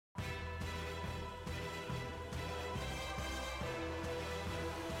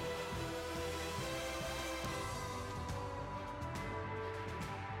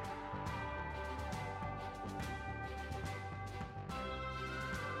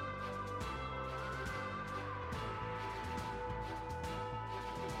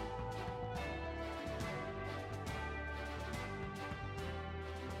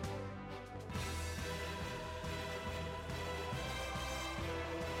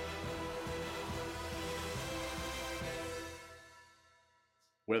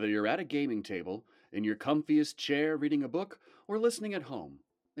Whether you're at a gaming table, in your comfiest chair reading a book, or listening at home,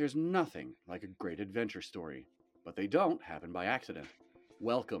 there's nothing like a great adventure story. But they don't happen by accident.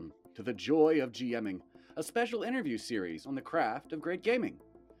 Welcome to The Joy of GMing, a special interview series on the craft of great gaming.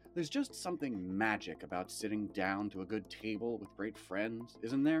 There's just something magic about sitting down to a good table with great friends,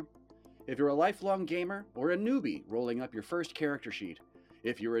 isn't there? If you're a lifelong gamer or a newbie rolling up your first character sheet,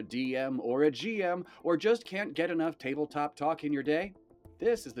 if you're a DM or a GM or just can't get enough tabletop talk in your day,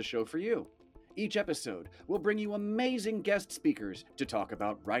 this is the show for you. Each episode will bring you amazing guest speakers to talk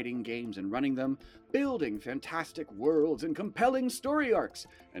about writing games and running them, building fantastic worlds and compelling story arcs,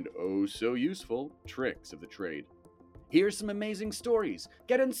 and oh so useful tricks of the trade. Hear some amazing stories,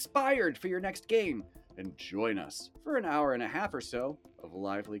 get inspired for your next game, and join us for an hour and a half or so of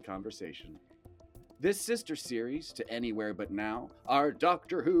lively conversation. This sister series to Anywhere But Now, our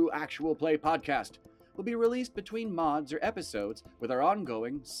Doctor Who actual play podcast, will be released between mods or episodes with our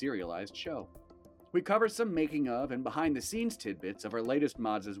ongoing serialized show. We cover some making of and behind the scenes tidbits of our latest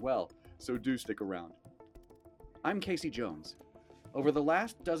mods as well, so do stick around. I'm Casey Jones. Over the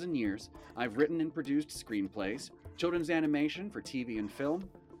last dozen years, I've written and produced screenplays, children's animation for TV and film,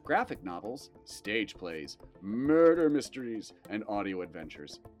 graphic novels, stage plays, murder mysteries, and audio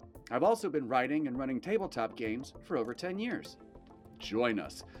adventures. I've also been writing and running tabletop games for over 10 years. Join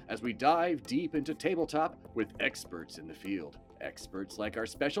us as we dive deep into tabletop with experts in the field. Experts like our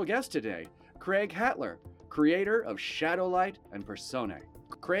special guest today, Craig Hatler, creator of Shadowlight and Personae.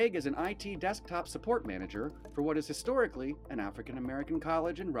 Craig is an IT desktop support manager for what is historically an African-American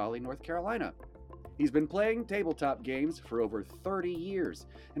college in Raleigh, North Carolina. He's been playing tabletop games for over 30 years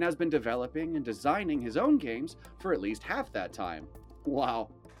and has been developing and designing his own games for at least half that time. Wow.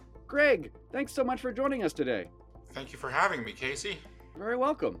 Craig, thanks so much for joining us today. Thank you for having me, Casey. Very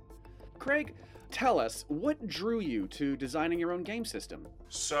welcome. Craig, tell us, what drew you to designing your own game system?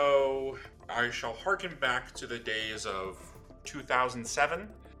 So, I shall hearken back to the days of 2007,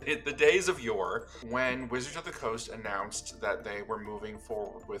 the days of yore, when Wizards of the Coast announced that they were moving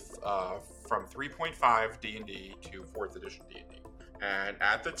forward with from 3.5 D&D to 4th edition D&D. And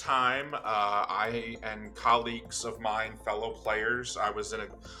at the time, I and colleagues of mine, fellow players, I was in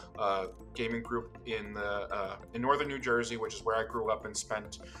a gaming group in northern New Jersey, which is where I grew up and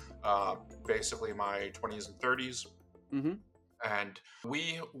spent basically my 20s and 30s. Mm-hmm. And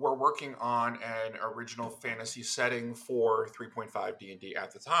we were working on an original fantasy setting for 3.5 D&D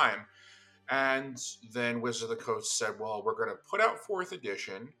at the time. And then Wizards of the Coast said, well, we're going to put out 4th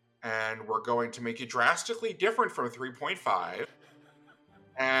edition, and we're going to make it drastically different from 3.5.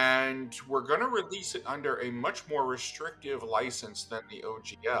 And we're going to release it under a much more restrictive license than the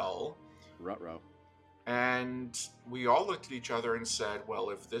OGL. Ruh-roh. And we all looked at each other and said,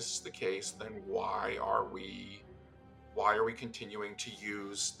 well, if this is the case, then why are we continuing to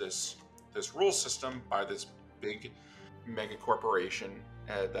use this rule system by this big mega corporation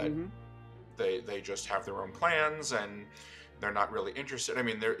that Mm-hmm. they just have their own plans and they're not really interested. I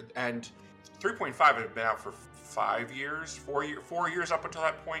mean, 3.5 had been out for 4 years up until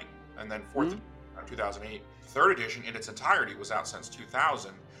that point, and then 4th, 2008. 3rd edition in its entirety was out since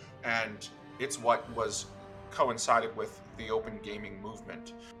 2000, and it's what was coincided with the open gaming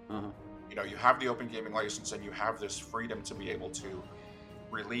movement. Uh-huh. You know, you have the open gaming license, and you have this freedom to be able to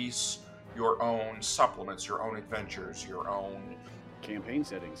release your own supplements, your own adventures, your own Campaign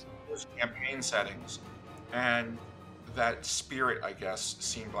settings. And that spirit, I guess,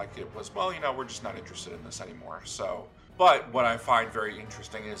 seemed like it was, well, you know, we're just not interested in this anymore. So, but what I find very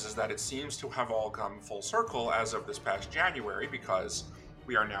interesting is that it seems to have all come full circle as of this past January, because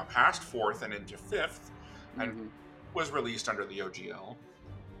we are now past 4th and into 5th, and was released under the OGL.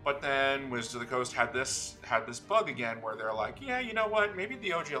 But then Wizards of the Coast had this bug again where they're like, yeah, you know what, maybe the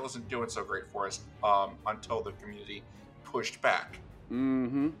OGL isn't doing so great for us, until the community pushed back.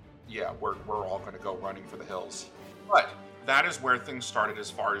 Mm-hmm. Yeah, we're all going to go running for the hills. But that is where things started as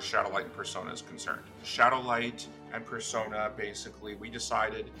far as Shadowlight and Persona is concerned. Shadowlight and Persona, basically, we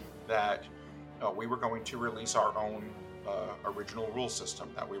decided that we were going to release our own original rule system,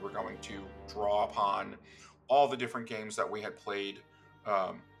 that we were going to draw upon all the different games that we had played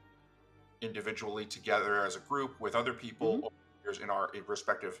individually together as a group with other people in our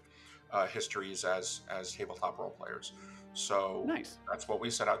respective histories as tabletop role players. So Nice. That's what we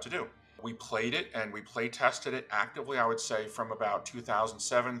set out to do. We played it and we play tested it actively, I would say, from about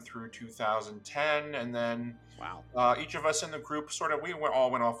 2007 through 2010. And then each of us in the group we all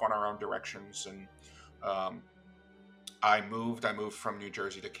went off on our own directions. And I moved from New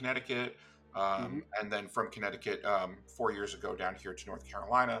Jersey to Connecticut. And then from Connecticut 4 years ago down here to North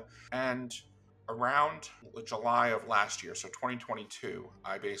Carolina. And around July of last year, so 2022,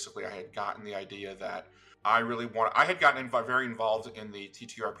 I had gotten the idea that I had gotten very involved in the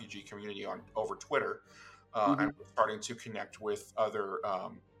TTRPG community over Twitter, Mm-hmm. and was starting to connect with other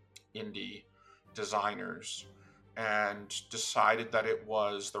indie designers, and decided that it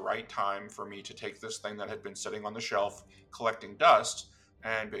was the right time for me to take this thing that had been sitting on the shelf collecting dust,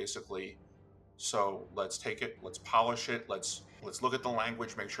 and basically, so let's take it, let's polish it, let's look at the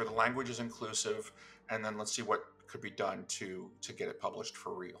language, make sure the language is inclusive, and then let's see what could be done to get it published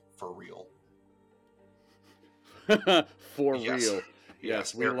for real. For Yes. real.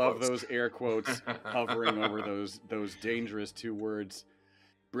 Yes, we air love quotes. those air quotes hovering over those dangerous two words.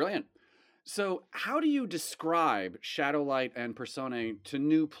 Brilliant. So, how do you describe Shadowlight and Personae to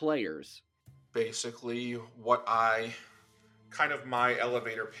new players? Basically, my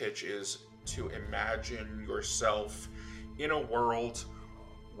elevator pitch is to imagine yourself in a world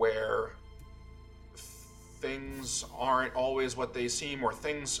where things aren't always what they seem, or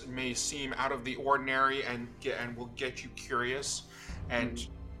things may seem out of the ordinary and will get you curious, and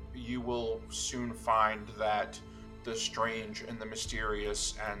you will soon find that the strange and the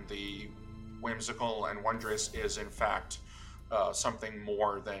mysterious and the whimsical and wondrous is in fact something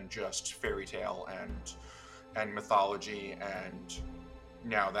more than just fairy tale and mythology. And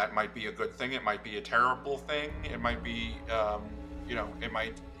now that might be a good thing, it might be a terrible thing, it might be it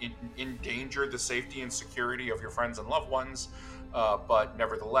might endanger the safety and security of your friends and loved ones, but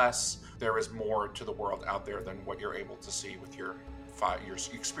nevertheless, there is more to the world out there than what you're able to see with your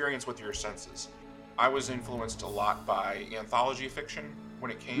experience with your senses. I was influenced a lot by anthology fiction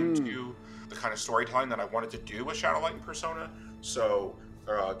when it came to the kind of storytelling that I wanted to do with Shadowlight and Persona. So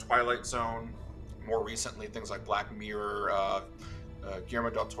Twilight Zone, more recently things like Black Mirror,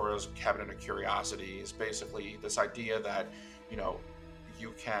 Guillermo del Toro's Cabinet of Curiosities, basically this idea that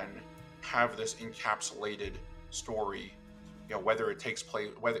you can have this encapsulated story, whether it takes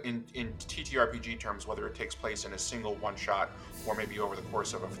place, whether in TTRPG terms, whether it takes place in a single one shot or maybe over the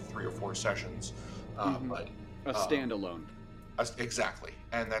course of 3 or 4 sessions, but a standalone. Exactly,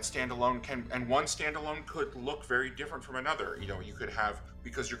 and that standalone one standalone could look very different from another. You could have,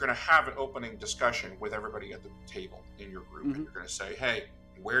 because you're going to have an opening discussion with everybody at the table in your group, and you're going to say, hey,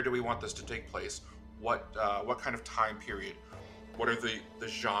 where do we want this to take place? What kind of time period? What are the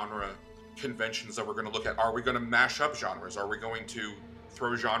genre conventions that we're going to look at? Are we going to mash up genres? Are we going to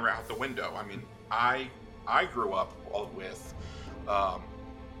throw genre out the window? I mean, I grew up with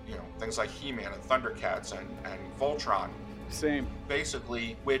things like He-Man and Thundercats and Voltron. Same.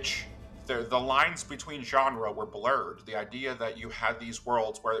 Basically, which the lines between genre were blurred. The idea that you had these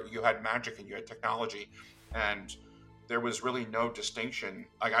worlds where you had magic and you had technology, and there was really no distinction.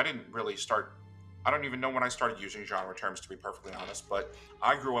 Like, I don't even know when I started using genre terms, to be perfectly honest, but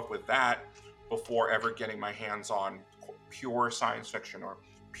I grew up with that before ever getting my hands on pure science fiction or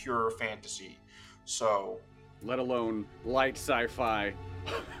pure fantasy. So, let alone light sci-fi.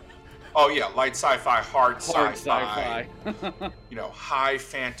 Oh yeah, light sci-fi, hard sci-fi. High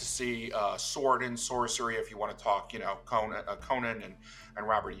fantasy, sword and sorcery. If you want to talk, Conan and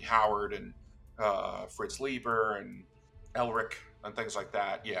Robert E. Howard and Fritz Lieber and Elric and things like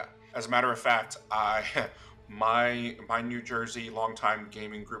that. Yeah. As a matter of fact, my New Jersey longtime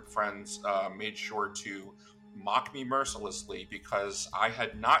gaming group friends made sure to mock me mercilessly because I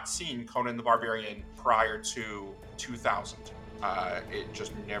had not seen Conan the Barbarian prior to 2000. It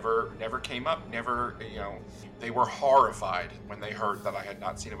just never came up. Never, they were horrified when they heard that I had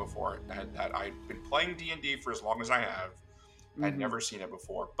not seen it before, and that I'd been playing D&D for as long as I have, and never seen it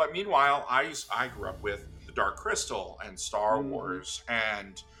before. But meanwhile, I grew up with the Dark Crystal and Star Wars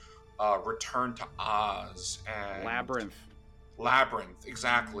and Return to Oz and Labyrinth,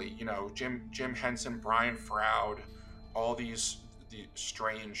 exactly. Jim Henson, Brian Froud, all these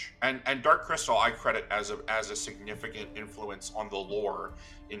strange and Dark Crystal I credit as a significant influence on the lore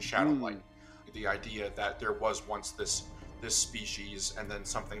in Shadowlight. The idea that there was once this species, and then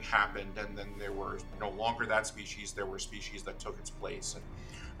something happened, and then there were no longer that species. There were species that took its place,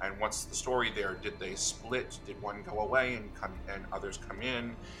 and what's the story there? Did they split? Did one go away and others come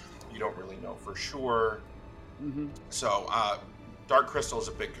in? You don't really know for sure. So Dark Crystal is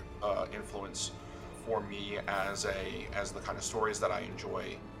a big influence for me as the kind of stories that I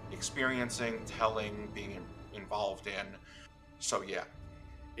enjoy experiencing, telling, being involved in. So yeah.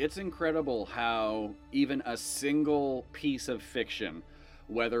 It's incredible how even a single piece of fiction,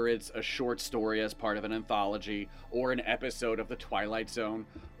 whether it's a short story as part of an anthology, or an episode of The Twilight Zone,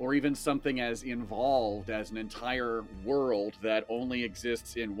 or even something as involved as an entire world that only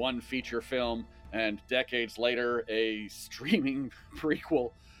exists in one feature film and decades later a streaming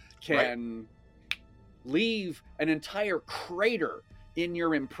prequel, can leave an entire crater in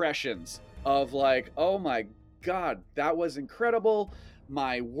your impressions of like, oh my God, that was incredible.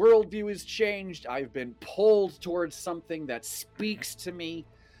 My worldview has changed. I've been pulled towards something that speaks to me.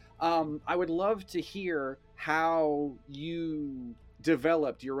 I would love to hear how you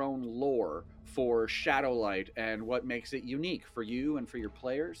developed your own lore for Shadowlight and what makes it unique for you and for your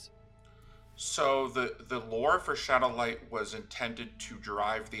players. So the lore for Shadowlight was intended to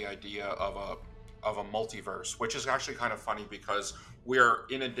derive the idea of a multiverse, which is actually kind of funny because we're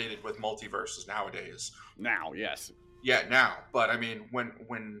inundated with multiverses nowadays. Now, yes. Yeah, now, but I mean,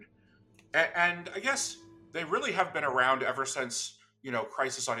 and I guess they really have been around ever since,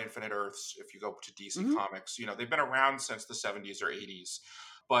 Crisis on Infinite Earths. If you go to DC Comics, they've been around since the 70s or 80s.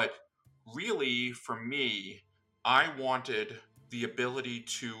 But really, for me, I wanted the ability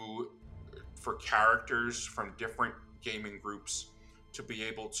for characters from different gaming groups to be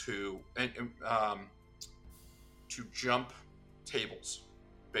able to to jump tables,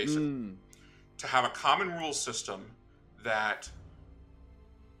 basically, to have a common rule system that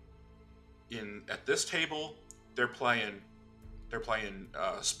at this table they're playing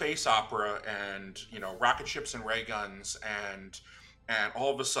space opera and rocket ships and ray guns, and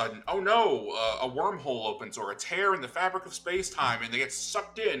all of a sudden, oh no, a wormhole opens or a tear in the fabric of space-time and they get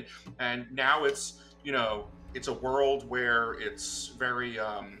sucked in, and now it's a world where it's very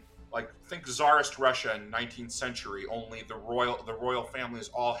like, think Tsarist Russia in 19th century, only the royal families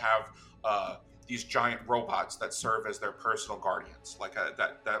all have these giant robots that serve as their personal guardians. Like that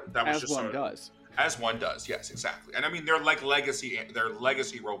was as just one does. As one does, yes, exactly. And I mean, they're like legacy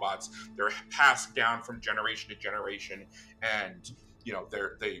robots. They're passed down from generation to generation, and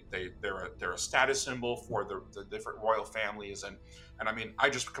they're a status symbol for the different royal families. And I mean, I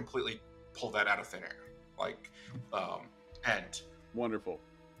just completely pulled that out of thin air, like, and wonderful.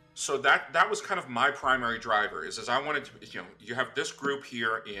 So that was kind of my primary driver, is I wanted to, you have this group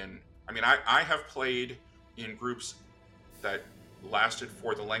here I have played in groups that lasted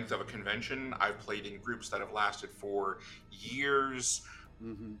for the length of a convention. I've played in groups that have lasted for years.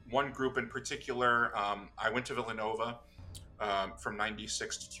 One group in particular, I went to Villanova from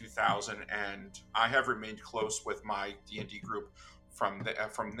 96 to 2000, and I have remained close with my D&D group from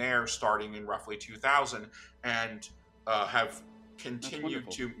there, starting in roughly 2000, and have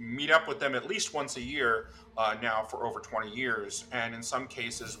continued to meet up with them at least once a year now for over 20 years. And in some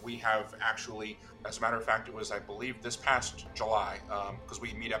cases, we have actually, as a matter of fact, it was, I believe, this past July, because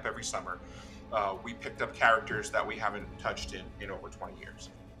we meet up every summer, we picked up characters that we haven't touched in over 20 years.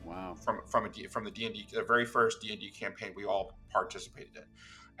 Wow. From the D&D, the very first D&D campaign we all participated in.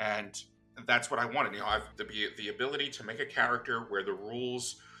 And that's what I wanted. I've the ability to make a character where the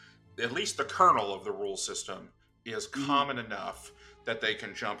rules, at least the kernel of the rule system, is common enough that they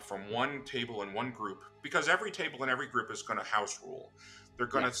can jump from one table and one group, because every table and every group is going to house rule. They're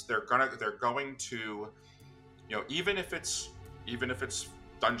going to even if it's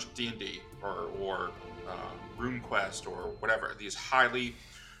Dungeon D&D or RuneQuest or whatever, these highly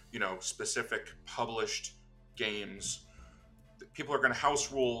specific published games, people are going to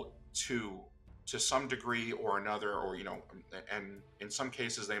house rule to some degree or another, or and in some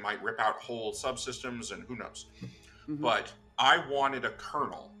cases they might rip out whole subsystems, and who knows. But I wanted a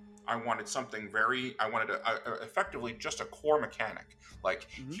kernel. I wanted something effectively just a core mechanic. Like,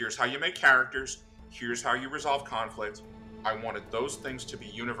 here's how you make characters, here's how you resolve conflict. I wanted those things to be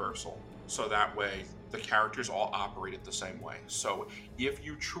universal, so that way the characters all operated the same way. So if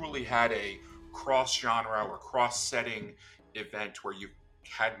you truly had a cross-genre or cross-setting event where you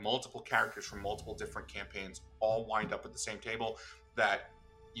had multiple characters from multiple different campaigns all wind up at the same table, that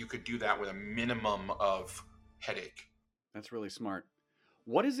you could do that with a minimum of headache. That's really smart.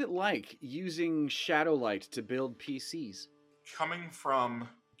 What is it like using Shadowlight to build PCs? Coming from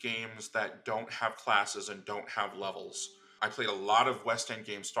games that don't have classes and don't have levels, I played a lot of West End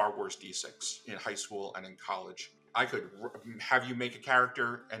games, Star Wars D6, in high school and in college. I could have you make a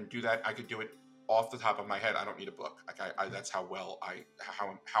character and do that. I could do it off the top of my head. I don't need a book. That's how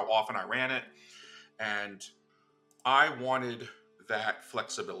often I ran it. And I wanted that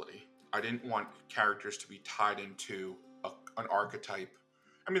flexibility. I didn't want characters to be tied into an archetype.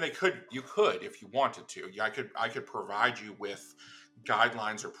 I mean, you could if you wanted to. I could provide you with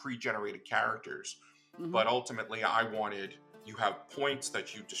guidelines or pre-generated characters, but ultimately I wanted, you have points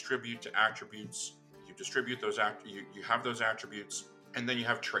that you distribute to attributes. You distribute those you have those attributes, and then you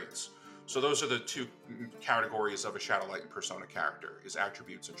have traits. So those are the two categories of a Shadowlight and Persona character, is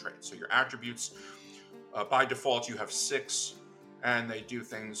attributes and traits. So your attributes, by default, you have 6, and they do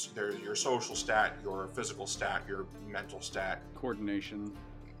things. They're your social stat, your physical stat, your mental stat. Coordination.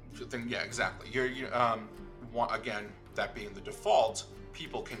 thing. Yeah, exactly. Again, that being the default,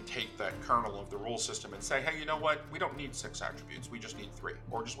 people can take that kernel of the rule system and say, hey, you know what? We don't need 6 attributes. We just need 3,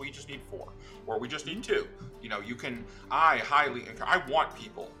 or we just need 4, or we just need 2. You know, you can. I want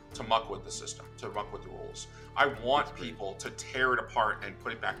people to muck with the system, to muck with the rules. I want people to tear it apart and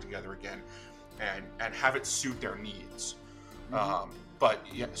put it back together again, and have it suit their needs. But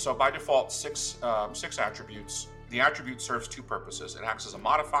yeah, so by default, 6 attributes. The attribute serves 2 purposes. It acts as a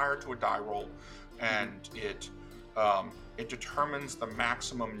modifier to a die roll, and it determines the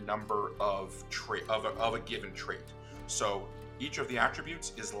maximum number of a given trait. So each of the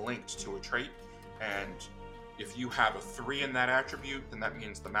attributes is linked to a trait, and if you have a 3 in that attribute, then that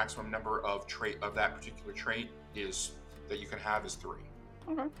means the maximum number of that particular trait is that you can have is 3.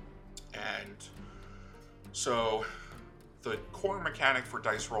 Okay. And so the core mechanic for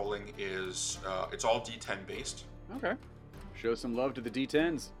dice rolling is it's all D10 based. Okay. Show some love to the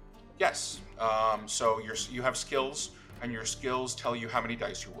D10s. Yes. So you have skills, and your skills tell you how many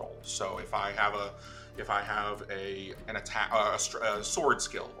dice you roll. So if I have an attack, a sword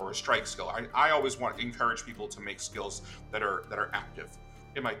skill or a strike skill, I always want to encourage people to make skills that are active.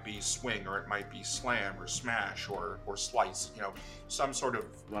 It might be swing, or it might be slam, or smash, or slice. You know, some sort of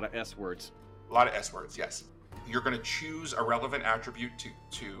A lot of S words. A lot of S words. Yes. You're going to choose a relevant attribute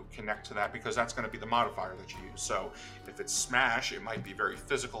to connect to that, because that's going to be the modifier that you use. So if it's smash, it might be very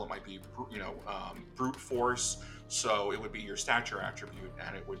physical. It might be brute force. So it would be your stature attribute,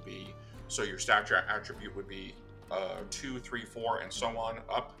 and it would be your stature attribute would be 2, 3, 4, and so on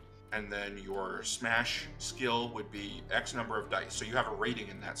up. And then your smash skill would be X number of dice. So you have a rating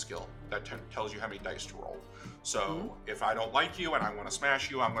in that skill that tells you how many dice to roll. So if I don't like you and I want to smash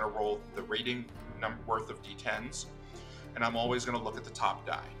you, I'm going to roll the rating worth of D10s, and I'm always going to look at the top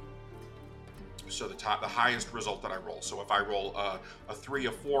die. So the highest result that I roll. So if I roll a 3,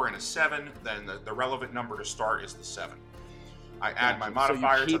 a 4, and a 7, then the relevant number to start is the 7. I add my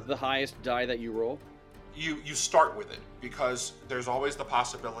modifier. So you keep the highest die that you roll? You start with it, because there's always the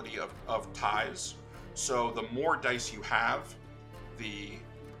possibility of ties. So the more dice you have, the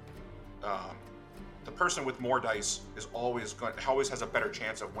person with more dice is always has a better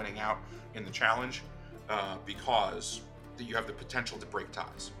chance of winning out in the challenge, because you have the potential to break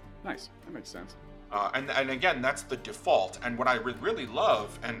ties. Nice, that makes sense. And again, that's the default. And what I really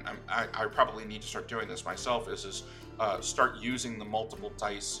love, and I probably need to start doing this myself, is start using the multiple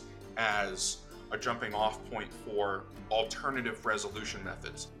dice as a jumping off point for alternative resolution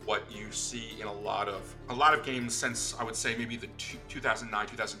methods. What you see in a lot of games since, I would say, maybe the 2009,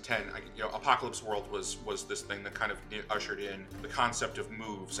 2010, Apocalypse World was this thing that kind of ushered in the concept of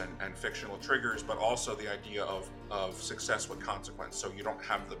moves and fictional triggers, but also the idea of success with consequence. So you don't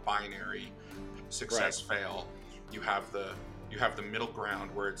have the binary success fail. You have the middle ground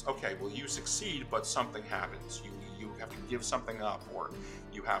where it's okay, well, you succeed, but something happens. You have to give something up, or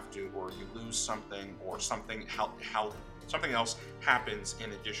you lose something, or something else happens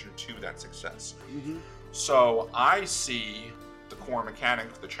in addition to that success. So I see the core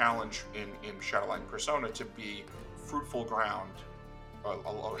mechanic, the challenge in Shadowlight Persona, to be fruitful ground,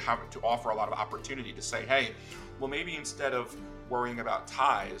 having to offer a lot of opportunity to say, hey, well, maybe instead of worrying about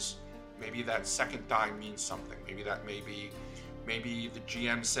ties, maybe that second die means something. Maybe the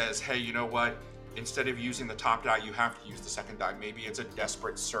GM says, hey, you know what? Instead of using the top die, you have to use the second die. Maybe it's a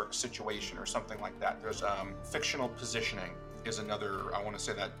desperate situation or something like that. There's fictional positioning is another. I want to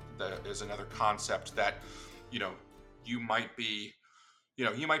say that is another concept that, you might be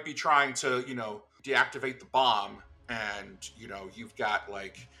trying to deactivate the bomb, and you've got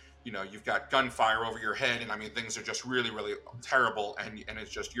gunfire over your head, and I mean things are just really, really terrible, and it's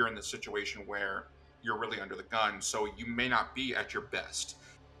just you're in this situation where you're really under the gun, so you may not be at your best.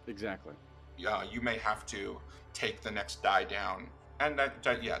 Exactly. You may have to take the next die down, and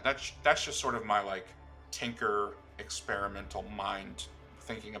that's just sort of my tinker experimental mind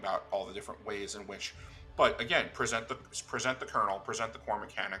thinking about all the different ways in which. But again, present the kernel, present the core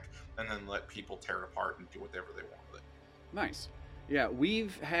mechanic, and then let people tear it apart and do whatever they want with it. Nice. Yeah,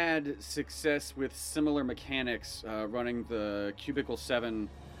 we've had success with similar mechanics running the Cubicle 7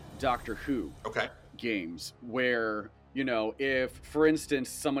 Doctor Who games, where, if, for instance,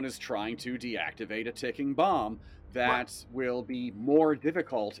 someone is trying to deactivate a ticking bomb, that will be more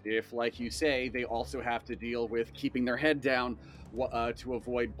difficult if, like you say, they also have to deal with keeping their head down to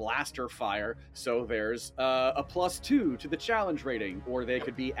avoid blaster fire. So there's a +2 to the challenge rating, or they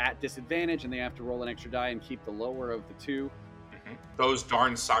could be at disadvantage and they have to roll an extra die and keep the lower of the 2. Those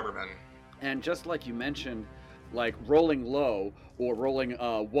darn Cybermen. And just like you mentioned, like rolling low or rolling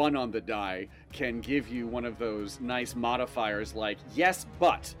 1 on the die can give you one of those nice modifiers like yes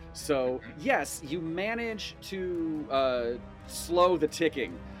but. So yes, you manage to slow the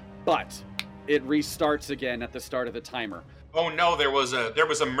ticking, but it restarts again at the start of the timer. Oh no, there was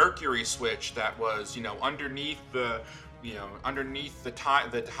a mercury switch that was, underneath the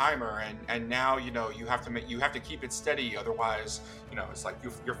the timer, and now you have to keep it steady, otherwise it's like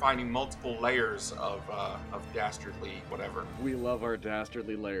you're finding multiple layers of dastardly whatever. We love our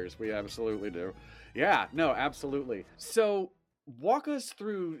dastardly layers. We absolutely do. Yeah, no, absolutely. So walk us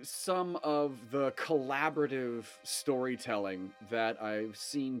through some of the collaborative storytelling that I've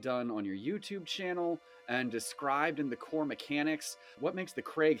seen done on your YouTube channel and described in the core mechanics. What makes the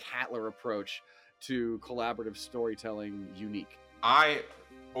Craig Hatler approach to collaborative storytelling unique? I,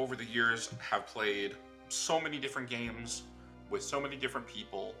 over the years, have played so many different games with so many different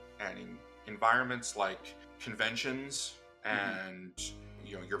people and in environments like conventions and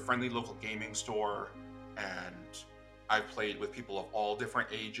your friendly local gaming store, and I've played with people of all different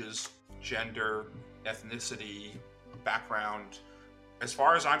ages, gender, ethnicity, background. As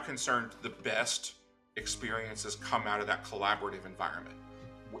far as I'm concerned, the best experiences come out of that collaborative environment.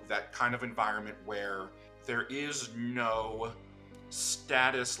 That kind of environment where there is no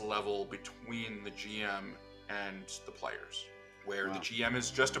status level between the GM and the players, where the GM is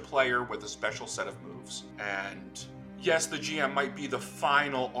just a player with a special set of moves. And yes, the GM might be the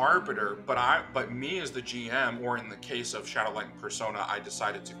final arbiter, but me as the GM, or in the case of Shadowlight and Persona, I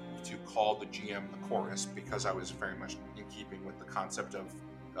decided to call the GM the chorus, because I was very much in keeping with the concept of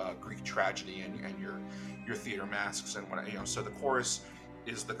Greek tragedy and your theater masks and what so the chorus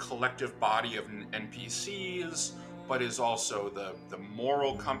is the collective body of NPCs, but is also the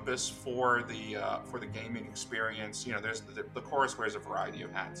moral compass for the gaming experience. There's the chorus wears a variety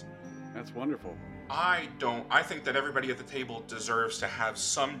of hats. That's wonderful. I think that everybody at the table deserves to have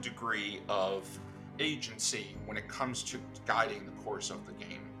some degree of agency when it comes to guiding the course of the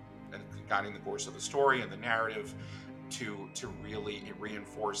game and guiding the course of the story and the narrative to really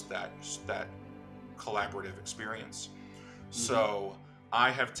reinforce that collaborative experience. So I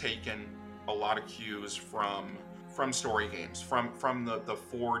have taken a lot of cues from story games, from the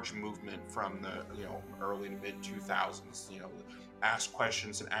Forge movement, from the early to mid 2000s. Ask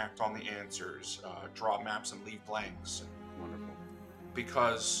questions and act on the answers, draw maps and leave blanks. Wonderful.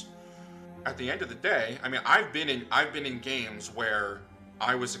 Because at the end of the day, I've been in games where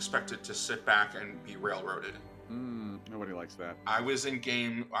I was expected to sit back and be railroaded. Nobody likes that. I was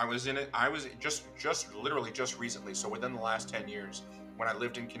just literally just recently, so within the last 10 years, when I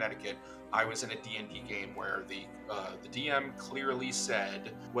lived in Connecticut, I was in a D&D game where the DM clearly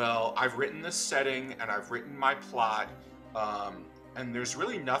said, well, I've written this setting and I've written my plot, and there's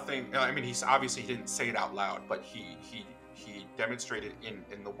really nothing. He's obviously, he didn't say it out loud, but he demonstrated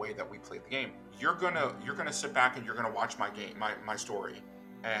in the way that we played the game. You're gonna sit back and you're gonna watch my game, my story.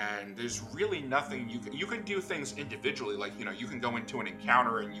 And there's really nothing you can do things individually, like you can go into an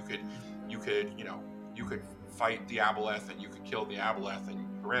encounter and you could fight the Aboleth and you could kill the Aboleth and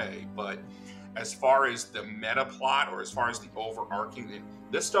hooray. But as far as the meta plot, or as far as the overarching,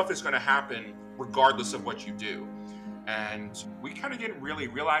 this stuff is going to happen regardless of what you do. And we kind of didn't really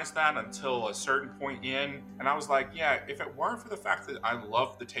realize that until a certain point in, and I was like, yeah, if it weren't for the fact that I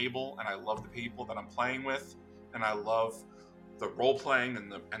love the table and I love the people that I'm playing with and I love the role playing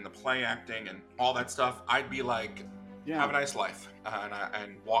and the play acting and all that stuff, I'd be like, have a nice life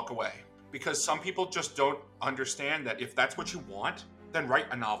and walk away. Because some people just don't understand that if that's what you want, then write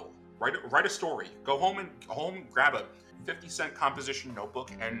a novel, write a story, go home, grab a 50-cent composition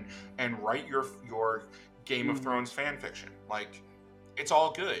notebook and write your Game of Thrones fan fiction. Like, it's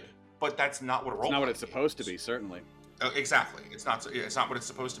all good, but that's not what a role. It's not what it's supposed to be, certainly. Exactly. It's not what it's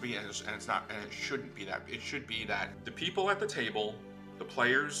supposed to be, and it's not, and it shouldn't be that. It should be that the people at the table, the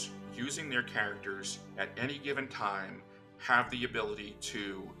players using their characters at any given time, have the ability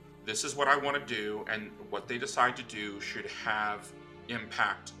to, this is what I want to do, and what they decide to do should have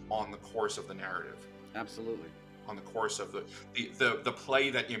impact on the course of the narrative. Absolutely. On the course of the play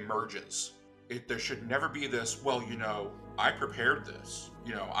that emerges. There should never be this, well, I prepared this.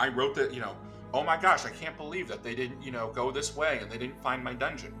 I wrote that, oh my gosh, I can't believe that they didn't, go this way and they didn't find my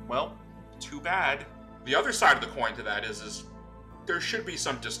dungeon. Well, too bad. The other side of the coin to that is there should be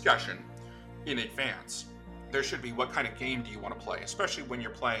some discussion in advance. There should be, what kind of game do you want to play, especially when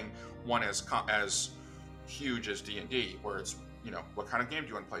you're playing one as huge as D&D, where it's, what kind of game do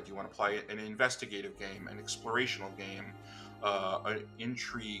you want to play? Do you want to play an investigative game, an explorational game, an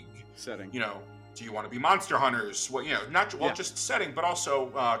intrigue setting? Do you want to be monster hunters? Well, not just setting, but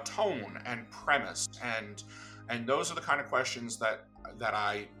also tone and premise And those are the kind of questions that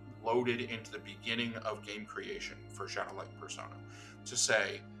I loaded into the beginning of game creation for Shadowlight Persona, to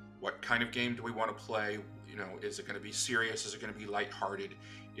say, what kind of game do we want to play? You know, is it going to be serious? Is it going to be lighthearted?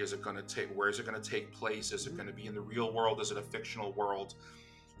 Is it going to take, where is it going to take place? Is it going to be in the real world? Is it a fictional world?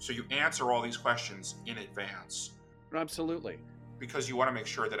 So you answer all these questions in advance. Absolutely. Because you want to make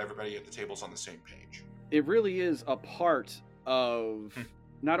sure that everybody at the table is on the same page. It really is a part of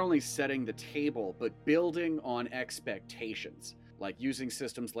not only setting the table, but building on expectations, like using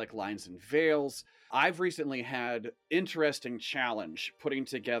systems like lines and veils. I've recently had interesting challenge putting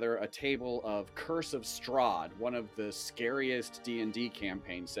together a table of Curse of Strahd, one of the scariest D&D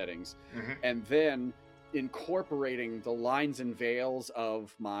campaign settings, and then incorporating the lines and veils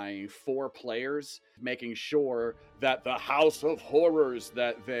of my 4 players, making sure that the house of horrors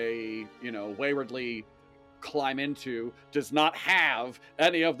that they, waywardly climb into does not have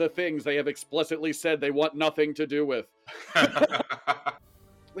any of the things they have explicitly said they want nothing to do with.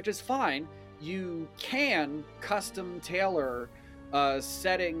 Which is fine. You can custom tailor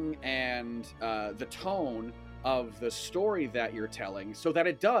setting and the tone of the story that you're telling so that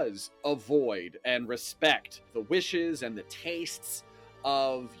it does avoid and respect the wishes and the tastes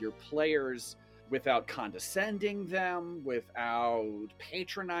of your players without condescending them, without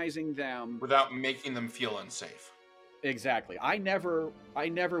patronizing them, without making them feel unsafe. Exactly. I never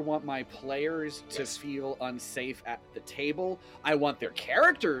want my players to feel unsafe at the table. I want their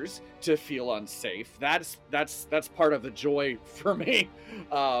characters to feel unsafe. That's part of the joy for me.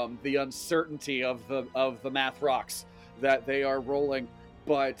 The uncertainty of the math rocks that they are rolling.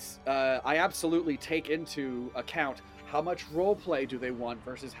 But I absolutely take into account how much roleplay do they want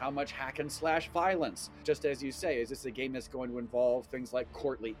versus how much hack and slash violence. Just as you say, is this a game that's going to involve things like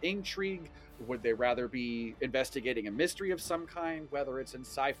courtly intrigue? Would they rather be investigating a mystery of some kind, whether it's in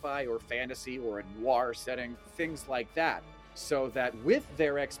sci-fi or fantasy or a noir setting, things like that. So that with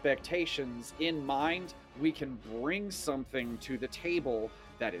their expectations in mind, we can bring something to the table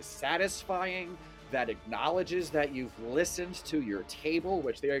that is satisfying, that acknowledges that you've listened to your table,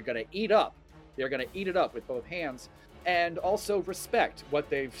 which they are going to eat up. They're going to eat it up with both hands, and also respect what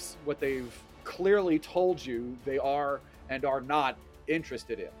they've clearly told you they are and are not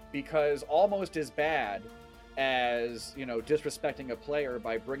interested in. Because almost as bad as, disrespecting a player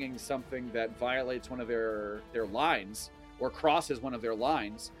by bringing something that violates one of their lines or crosses one of their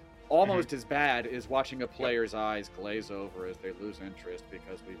lines, almost as bad is watching a player's eyes glaze over as they lose interest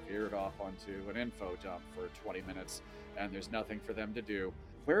because we veered off onto an info dump for 20 minutes and there's nothing for them to do.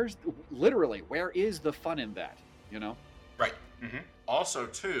 Where is the fun in that, Right. Also,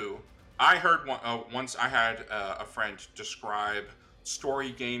 too, I heard once I had a friend describe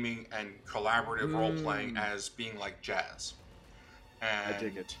story gaming and collaborative role-playing as being like jazz. And I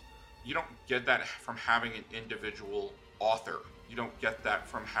dig it. You don't get that from having an individual author. You don't get that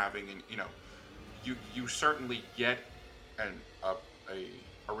from having you certainly get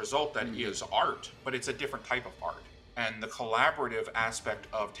a result that is art, but it's a different type of art. And the collaborative aspect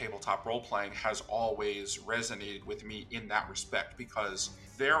of tabletop role-playing has always resonated with me in that respect, because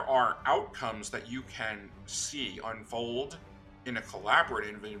there are outcomes that you can see unfold in a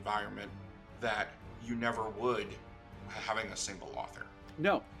collaborative environment that you never would having a single author.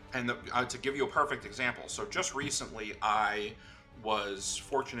 No. And to give you a perfect example, so just recently I was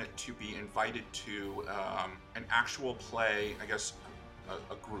fortunate to be invited to an actual play, I guess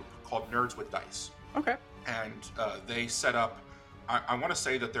a group called Nerds with Dice. Okay. And they set up, I want to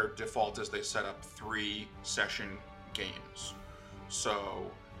say that their default is they set up 3 session games. So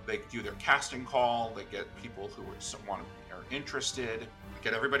they do their casting call, they get people who are interested,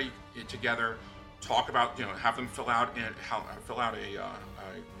 get everybody together, talk about, have them fill out a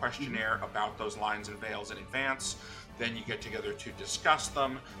questionnaire about those lines and veils in advance. Then you get together to discuss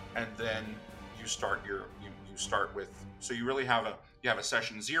them, and then you start with, so you really have a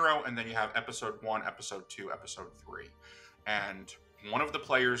session 0, and then you have episode 1, episode 2, episode 3. And one of the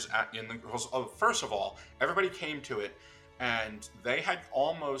players first of all, everybody came to it, and they had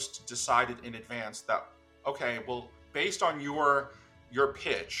almost decided in advance that, okay, well, based on your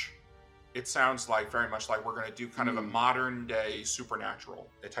pitch, it sounds like very much like we're going to do kind of a modern day supernatural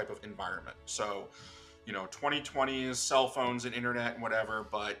type of environment. So, 2020's cell phones and internet and whatever,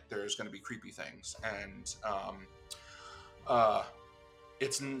 but there's going to be creepy things. And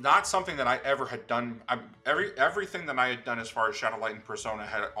it's not something that I ever had done. Everything that I had done as far as Shadowlight and Persona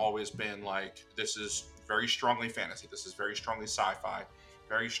had always been like, this is very strongly fantasy, this is very strongly sci-fi,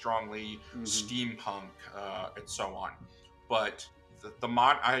 very strongly steampunk, and so on. But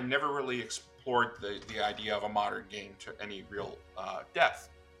I had never really explored the idea of a modern game to any real depth.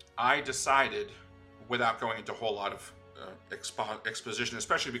 I decided without going into a whole lot of exposition,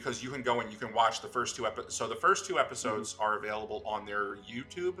 especially because you can go and you can watch the first two episodes. So the first two episodes are available on their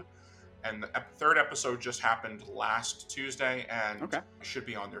YouTube, and the third episode just happened last Tuesday and should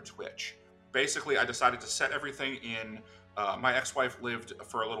be on their Twitch. Basically, I decided to set everything in. My ex-wife lived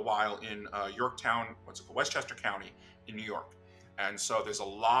for a little while in Yorktown, Westchester County in New York. And so there's a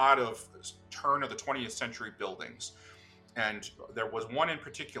lot of turn of the 20th century buildings. And there was one in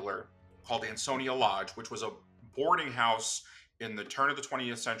particular called Ansonia Lodge, which was a boarding house in the turn of the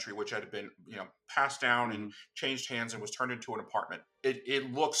 20th century, which had been, passed down and changed hands and was turned into an apartment.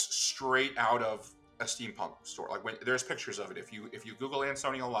 It looks straight out of a steampunk store. Like there's pictures of it. If you Google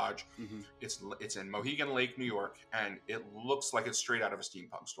Ansonia Lodge, it's in Mohegan Lake, New York, and it looks like it's straight out of a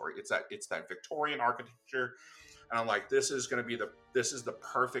steampunk story. It's that Victorian architecture, and I'm like, this is the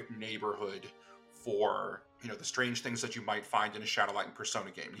perfect neighborhood for the strange things that you might find in a Shadowlight and Persona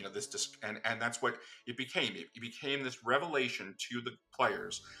game. And that's what it became. It became this revelation to the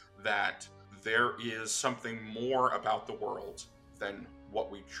players that there is something more about the world than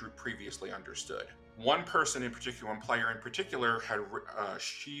what we previously understood. One person in particular, one player in particular,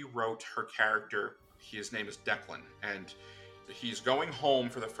 she wrote her character. His name is Declan, and he's going home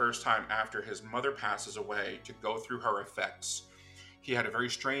for the first time after his mother passes away to go through her effects. He had a very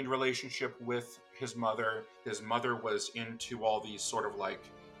strained relationship with his mother. His mother was into all these sort of like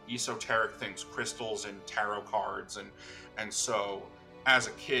esoteric things, crystals and tarot cards, and so as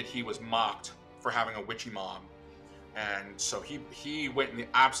a kid he was mocked for having a witchy mom. And so he went in the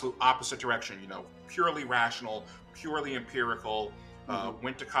absolute opposite direction, purely rational, purely empirical,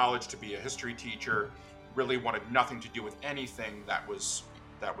 went to college to be a history teacher, really wanted nothing to do with anything that was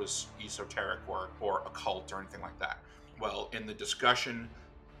esoteric or occult or anything like that. Well, in the discussion,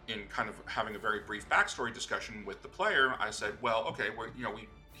 in kind of having a very brief backstory discussion with the player, I said, well, okay,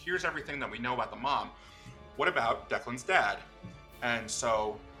 here's everything that we know about the mom. What about Declan's dad? And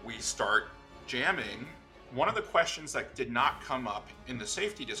so we start jamming. One of the questions that did not come up in the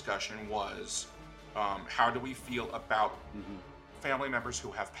safety discussion was, how do we feel about family members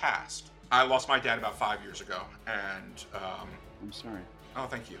who have passed? I lost my dad about 5 years ago, and I'm sorry. Oh,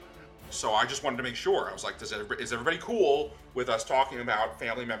 thank you. So I just wanted to make sure. I was like, is everybody cool with us talking about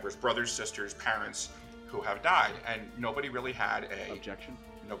family members, brothers, sisters, parents who have died? And nobody really had a objection.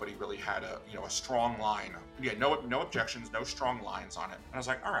 Nobody really had a strong line. Yeah, no objections, no strong lines on it. And I was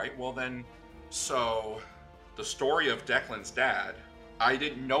like, all right, well then, so the story of Declan's dad, I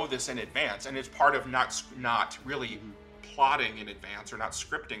didn't know this in advance, and it's part of not really plotting in advance or not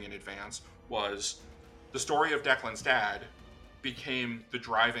scripting in advance, was the story of Declan's dad became the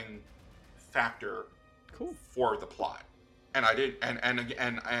driving factor for the plot. And I did,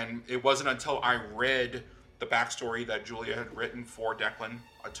 and it wasn't until I read the backstory that Julia had written for Declan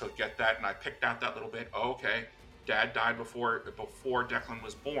to get that, and I picked out that little bit. Oh, okay, Dad died before Declan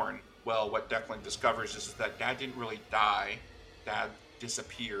was born. Well, what Declan discovers is that Dad didn't really die. Dad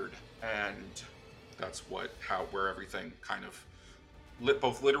disappeared, and that's where everything kind of,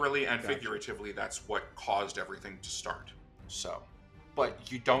 both literally and figuratively, that's what caused everything to start. So,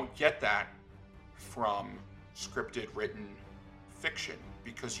 but you don't get that from scripted written fiction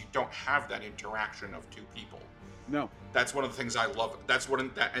because you don't have that interaction of two people. No. That's one of the things I love. That's what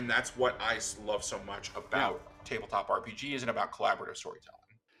I love so much about tabletop RPGs and about collaborative storytelling.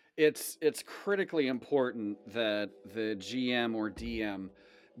 It's critically important that the GM or DM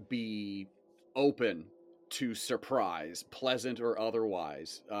be open to surprise, pleasant or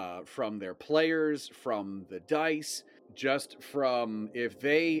otherwise, from their players, from the dice, just from if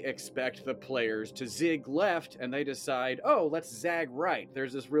they expect the players to zig left and they decide, oh, let's zag right.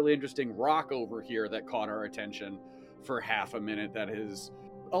 There's this really interesting rock over here that caught our attention for half a minute that is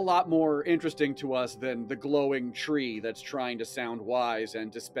a lot more interesting to us than the glowing tree that's trying to sound wise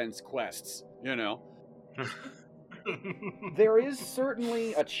and dispense quests, There is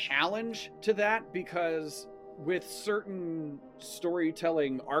certainly a challenge to that because with certain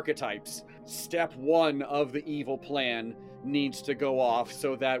storytelling archetypes, step one of the evil plan needs to go off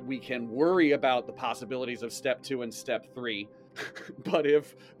so that we can worry about the possibilities of step 2 and step 3. But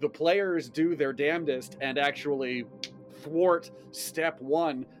if the players do their damnedest and actually thwart step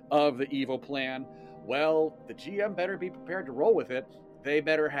 1 of the evil plan, well, the GM better be prepared to roll with it. They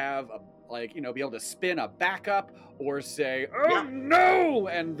better have be able to spin a backup or say, oh no!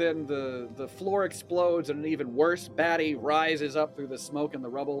 And then the floor explodes and an even worse baddie rises up through the smoke and the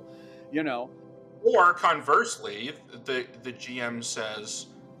rubble, Or conversely, the GM says,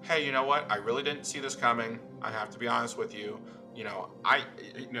 hey, you know what? I really didn't see this coming. I have to be honest with you.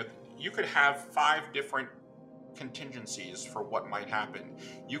 You could have 5 different contingencies for what might happen.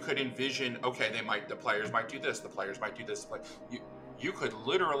 You could envision, okay, the players might do this, the players might do this. You could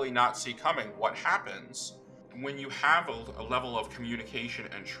literally not see coming what happens when you have a level of communication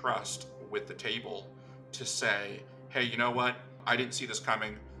and trust with the table to say, hey, you know what? I didn't see this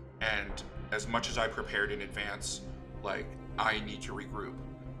coming, and as much as I prepared in advance, like, I need to regroup.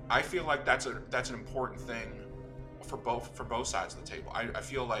 I feel like that's an important thing for both sides of the table. I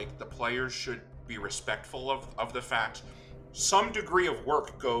feel like the players should be respectful of the fact some degree of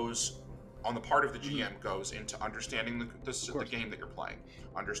work goes on the part of the GM goes into understanding the game that you're playing,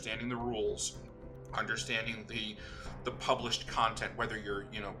 understanding the rules, understanding the published content, whether you're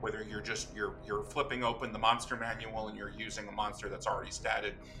flipping open the monster manual and you're using a monster that's already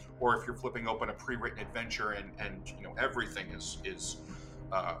statted, or if you're flipping open a pre-written adventure and everything is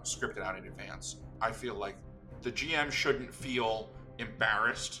scripted out in advance. I feel like the GM shouldn't feel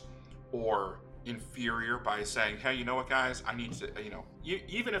embarrassed or inferior by saying, hey, you know what, guys, I need to,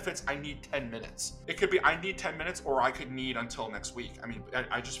 even if it's I need 10 minutes. It could be I need 10 minutes, or I could need until next week. I mean,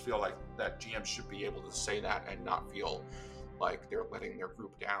 I just feel like that GM should be able to say that and not feel like they're letting their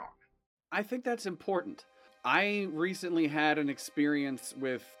group down. I think that's important. I recently had an experience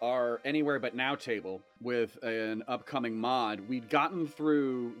with our Anywhere But Now table with an upcoming mod. We'd gotten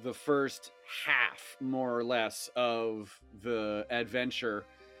through the first half, more or less, of the adventure,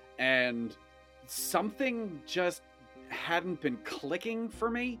 and something just hadn't been clicking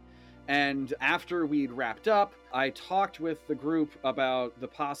for me. And after we'd wrapped up, I talked with the group about the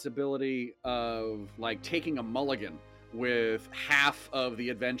possibility of, like, taking a mulligan with half of the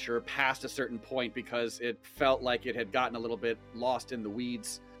adventure past a certain point because it felt like it had gotten a little bit lost in the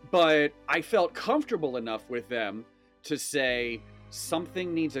weeds. But I felt comfortable enough with them to say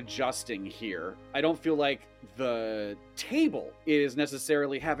something needs adjusting here. I don't feel like the table is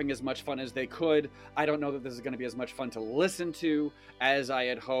necessarily having as much fun as they could. I don't know that this is going to be as much fun to listen to as I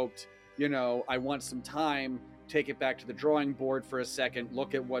had hoped. I want some time, take it back to the drawing board for a second,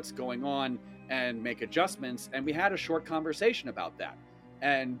 look at what's going on, and make adjustments. And we had a short conversation about that.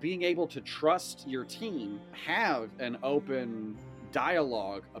 And being able to trust your team, have an open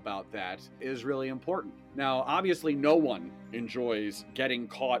dialogue about that is really important. Now, obviously, no one enjoys getting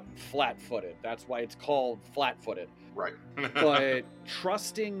caught flat-footed. That's why it's called flat-footed. Right. But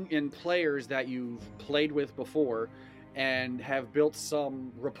trusting in players that you've played with before and have built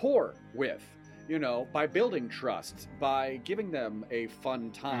some rapport with, by building trust, by giving them a fun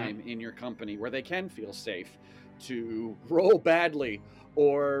time in your company where they can feel safe to roll badly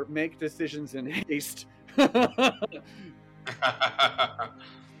or make decisions in haste.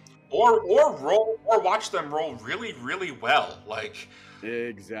 or watch them roll really, really well. Like,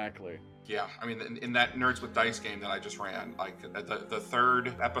 exactly. Yeah, I mean, in that Nerds with Dice game that I just ran, like the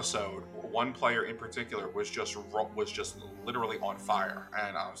third episode, one player in particular was just literally on fire,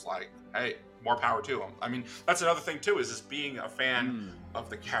 and I was like, hey, more power to him. I mean, that's another thing too, is just being a fan of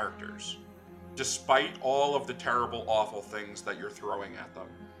the characters, despite all of the terrible, awful things that you're throwing at them.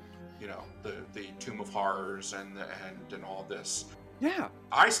 The Tomb of Horrors and all this. Yeah,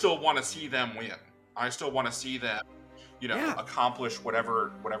 I still want to see them win. I still want to see them accomplish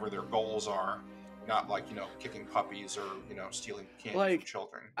whatever their goals are, not like, kicking puppies or, stealing candy from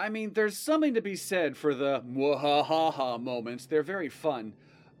children. I mean, there's something to be said for the mwahaha moments. They're very fun.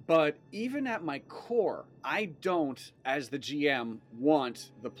 But even at my core, I don't, as the GM,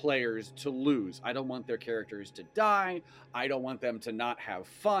 want the players to lose. I don't want their characters to die. I don't want them to not have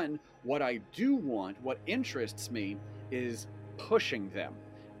fun. What I do want, what interests me, is pushing them,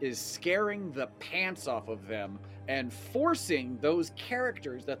 is scaring the pants off of them and forcing those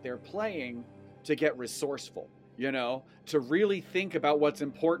characters that they're playing to get resourceful, to really think about what's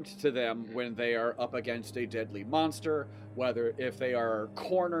important to them when they are up against a deadly monster, whether if they are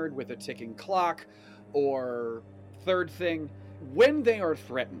cornered with a ticking clock, or third thing, when they are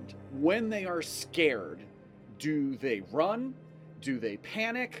threatened, when they are scared, do they run? Do they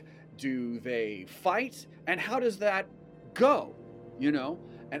panic? Do they fight? And how does that go?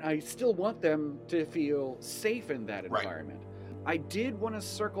 And I still want them to feel safe in that environment. Right. I did want to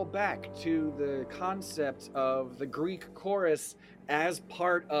circle back to the concept of the Greek chorus as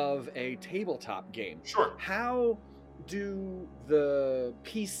part of a tabletop game. Sure. How do the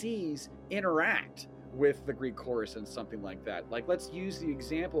PCs interact with the Greek chorus and something like that? Like, let's use the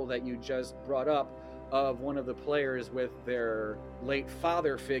example that you just brought up of one of the players with their late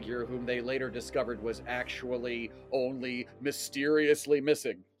father figure, whom they later discovered was actually only mysteriously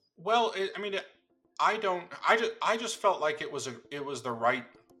missing. Well, I just felt like it was the right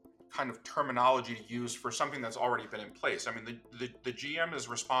kind of terminology to use for something that's already been in place. I mean, the GM is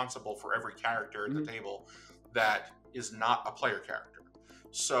responsible for every character at the table that is not a player character.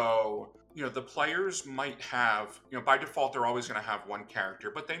 So, the players might have, by default, they're always going to have one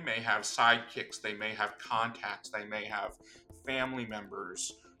character, but they may have sidekicks, they may have contacts, they may have family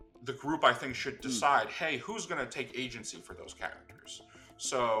members. The group, I think, should decide, hey, who's going to take agency for those characters?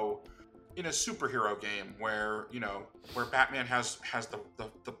 So, in a superhero game where Batman has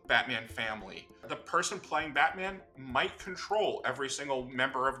the Batman family, the person playing Batman might control every single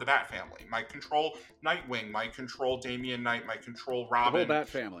member of the Bat family, might control Nightwing, might control Damian Knight, might control Robin, the whole Bat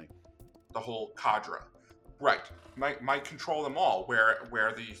family, the whole cadre, right? Might control them all,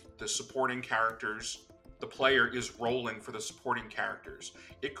 where the supporting characters, the player is rolling for the supporting characters.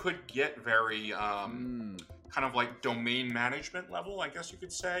 It could get very kind of like domain management level, I guess you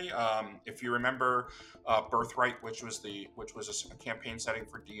could say. If you remember Birthright, which was a campaign setting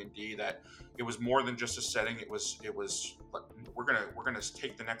for D&D, that it was more than just a setting. It was we're gonna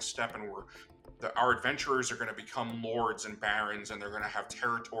take the next step, and our adventurers are going to become lords and barons, and they're going to have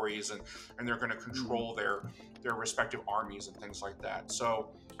territories, and they're going to control their respective armies and things like that. So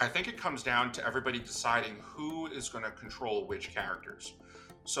I think it comes down to everybody deciding who is going to control which characters.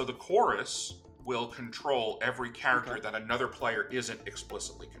 So the chorus will control every character that another player isn't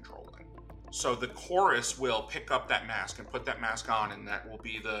explicitly controlling. So the chorus will pick up that mask and put that mask on, and that will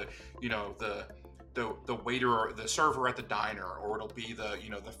be the waiter or the server at the diner, or it'll be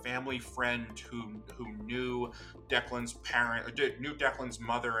the family friend who knew Declan's knew Declan's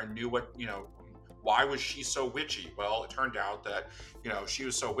mother, and knew what, why was she so witchy? Well, it turned out that she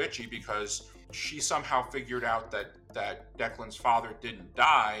was so witchy because she somehow figured out that Declan's father didn't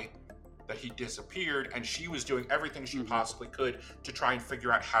die, that he disappeared, and she was doing everything she possibly could to try and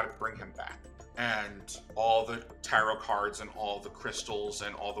figure out how to bring him back. And all the tarot cards and all the crystals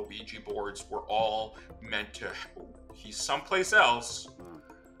and all the Ouija boards were all meant to, he's someplace else,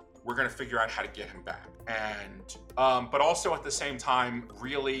 we're going to figure out how to get him back. And but also at the same time,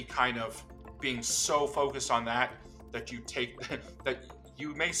 really kind of being so focused on that you take that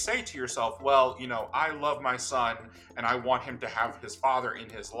you may say to yourself, well, I love my son and I want him to have his father in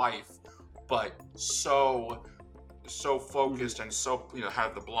his life, but so focused and so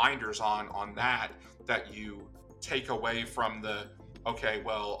have the blinders on that you take away from the, okay,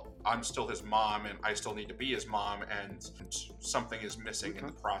 well, I'm still his mom and I still need to be his mom, and something is missing in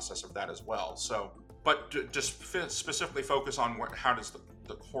the process of that as well. So, but just specifically focus on how does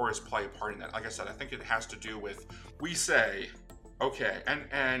the chorus play a part in that. Like I said, I think it has to do with, we say, okay,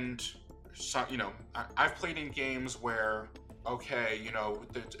 and so, I've played in games where, okay,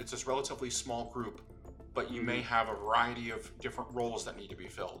 it's this relatively small group, but you may have a variety of different roles that need to be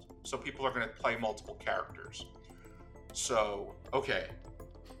filled. So people are going to play multiple characters. So, okay,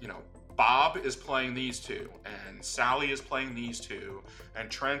 Bob is playing these two, and Sally is playing these two, and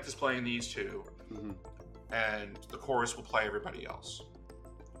Trent is playing these two, and the chorus will play everybody else.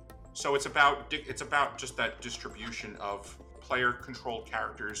 So it's about just that distribution of player-controlled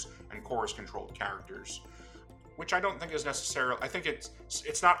characters and chorus-controlled characters, which I don't think is necessarily. I think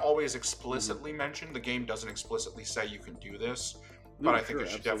it's not always explicitly mentioned. The game doesn't explicitly say you can do this, but I think it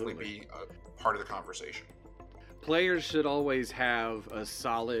should definitely be a part of the conversation. Players should always have a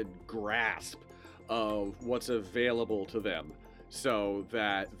solid grasp of what's available to them, so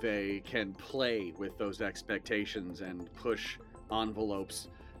that they can play with those expectations and push envelopes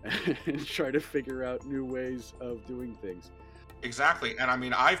and try to figure out new ways of doing things. Exactly. And I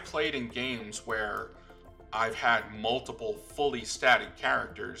mean, I've played in games where I've had multiple fully static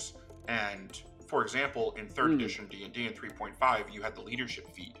characters, and for example, in 3rd edition D&D and 3.5, you had the leadership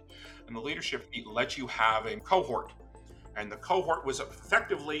feat. And the leadership feat let you have a cohort. And the cohort was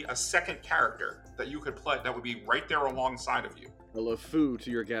effectively a second character that you could play that would be right there alongside of you. A LeFou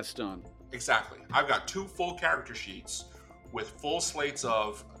to your Gaston. Exactly. I've got 2 full character sheets with full slates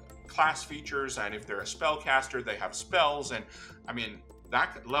of class features, and if they're a spellcaster, they have spells. And I mean,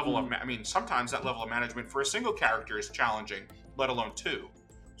 that level of, sometimes that level of management for a single character is challenging, let alone 2.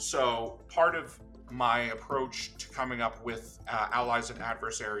 So part of my approach to coming up with allies and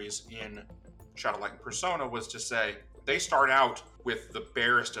adversaries in Shadowlight and Persona was to say, they start out with the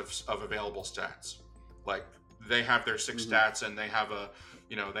barest of available stats. Like, they have their 6 stats, and they have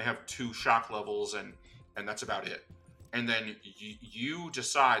they have 2 shock levels, and that's about it. And then you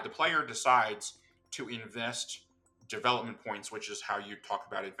decide, the player decides to invest development points, which is how you talk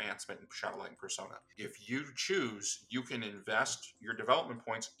about advancement in Shadowlight and Persona. If you choose, you can invest your development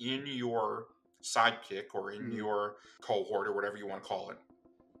points in your sidekick or in your cohort or whatever you want to call it.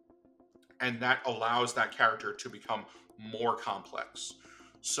 And that allows that character to become more complex.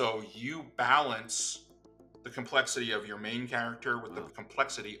 So you balance the complexity of your main character with the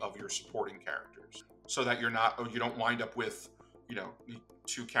complexity of your supporting characters, so that you don't wind up with,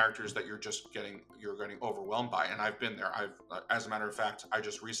 two characters that you're getting overwhelmed by. And I've been there. As a matter of fact, I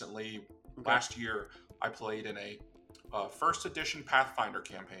just recently, last year, I played in a first edition Pathfinder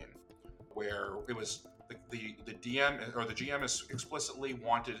campaign where it was the DM or the GM explicitly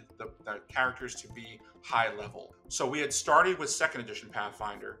wanted the characters to be high level. So we had started with second edition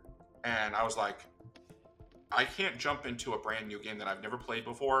Pathfinder, and I was like, I can't jump into a brand new game that I've never played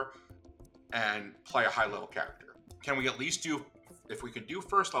before and play a high level character. Can we at least if we could do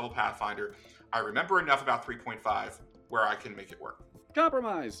first level Pathfinder, I remember enough about 3.5 where I can make it work.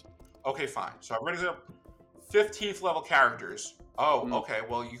 Compromise. Okay, fine. So I'm ready to 15th level characters. Oh, okay.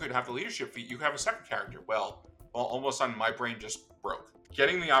 Well, you could have the leadership feat. You could have a second character. Well, all of a sudden, my brain just broke.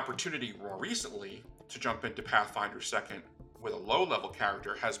 Getting the opportunity more recently to jump into Pathfinder second with a low-level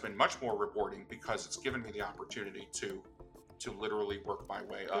character has been much more rewarding because it's given me the opportunity to literally work my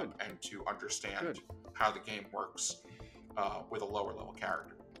way up and to understand how the game works with a lower-level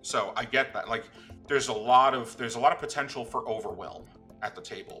character. So I get that. Like, there's a lot of potential for overwhelm at the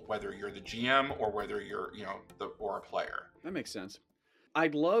table, whether you're the GM or whether you're, or a player. That makes sense.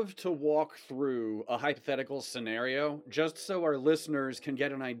 I'd love to walk through a hypothetical scenario just so our listeners can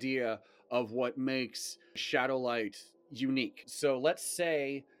get an idea of what makes Shadowlight unique. So let's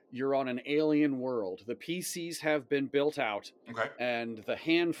say you're on an alien world. The PCs have been built out, and the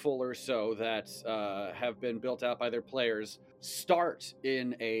handful or so that have been built out by their players start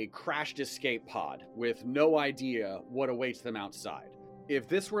in a crashed escape pod with no idea what awaits them outside. If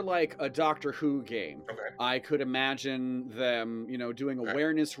this were like a Doctor Who game, I could imagine them, doing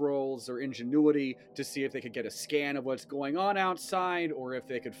awareness rolls or ingenuity to see if they could get a scan of what's going on outside, or if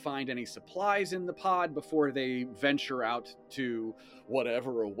they could find any supplies in the pod before they venture out to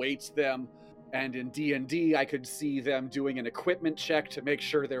whatever awaits them. And in D&D, I could see them doing an equipment check to make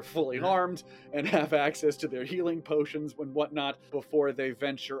sure they're fully armed and have access to their healing potions and whatnot before they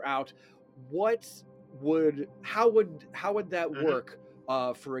venture out. How would that work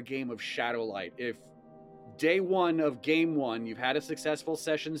for a game of Shadowlight? If day one of game one, you've had a successful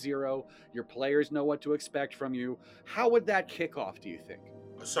session 0, your players know what to expect from you, how would that kick off, do you think?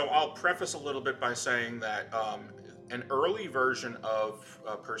 So I'll preface a little bit by saying that an early version of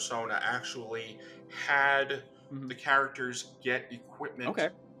Persona actually had the characters get equipment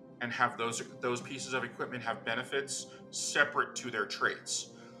and have those pieces of equipment have benefits separate to their traits.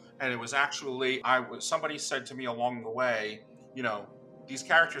 And it was actually, somebody said to me along the way, these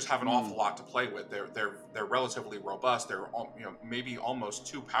characters have an awful lot to play with. They're relatively robust. They're maybe almost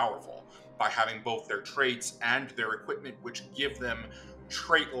too powerful by having both their traits and their equipment, which give them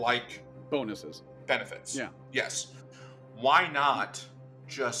trait-like bonuses, benefits. Yeah. Yes. Why not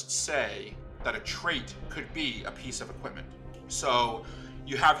just say that a trait could be a piece of equipment? So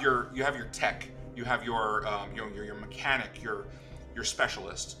you have your tech, you have your mechanic, your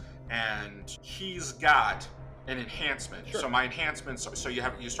specialist, and he's got an enhancement. So my enhancements, so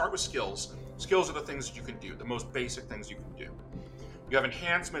you start with skills. Skills are the things that you can do, the most basic things you can do. You have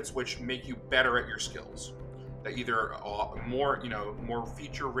enhancements which make you better at your skills. That either more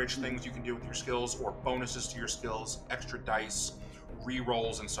feature-rich things you can do with your skills, or bonuses to your skills, extra dice,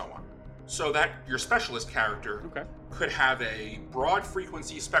 re-rolls, and so on. So that your specialist character could have a broad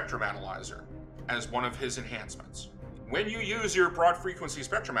frequency spectrum analyzer as one of his enhancements. When you use your broad frequency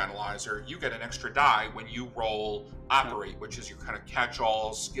spectrum analyzer, you get an extra die when you roll operate, which is your kind of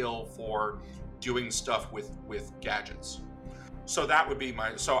catch-all skill for doing stuff with gadgets. So that would be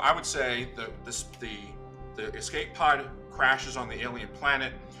so I would say the escape pod crashes on the alien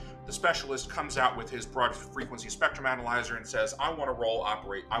planet. The specialist comes out with his broad frequency spectrum analyzer and says, I want to roll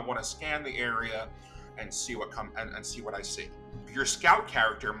operate. I want to scan the area and see what see what I see. Your scout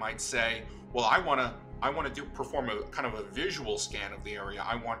character might say, well, I want to perform a kind of a visual scan of the area.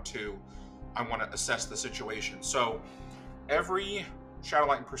 I want to assess the situation. So every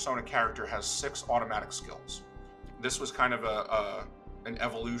Shadowlight and Persona character has 6 automatic skills. This was kind of an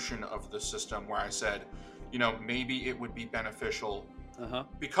evolution of the system where I said, maybe it would be beneficial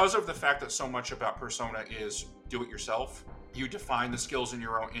because of the fact that so much about Persona is do it yourself. You define the skills in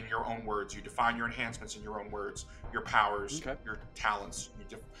your own words. You define your enhancements in your own words, your powers, your talents.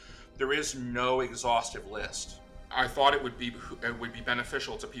 There is no exhaustive list. I thought it would be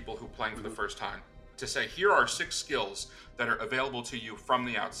beneficial to people who playing for the first time to say, here are 6 skills that are available to you from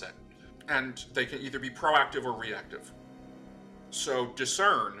the outset, and they can either be proactive or reactive. So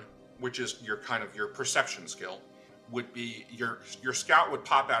discern, which is your perception skill, would be your scout would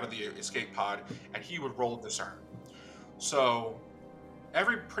pop out of the escape pod and he would roll discern. So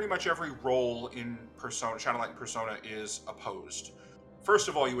pretty much every role in Persona, Shadowlight and Persona is opposed. First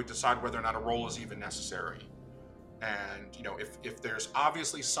of all, you would decide whether or not a role is even necessary. And if there's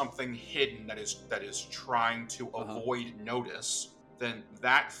obviously something hidden that is trying to avoid notice, then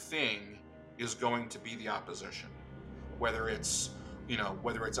that thing is going to be the opposition. Whether it's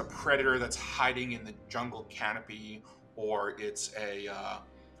a predator that's hiding in the jungle canopy, or it's an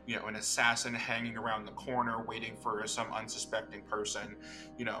assassin hanging around the corner waiting for some unsuspecting person,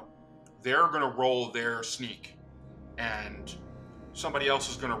 they're going to roll their sneak, and somebody else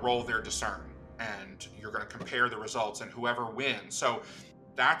is going to roll their discern, and you're going to compare the results, and whoever wins. So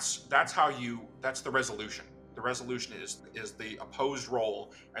that's the resolution. The resolution is the opposed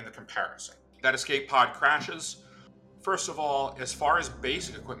roll and the comparison. That escape pod crashes. First of all, as far as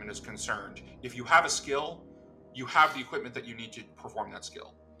basic equipment is concerned, if you have a skill, you have the equipment that you need to perform that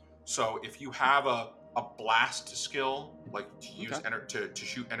skill. So if you have a blast skill, like to use to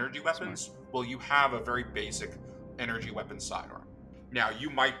shoot energy weapons, well, you have a very basic energy weapon sidearm. Now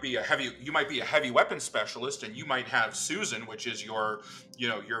you might be a heavy weapons specialist, and you might have Susan, which is your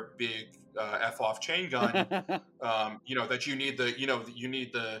big F-off chain gun. That you need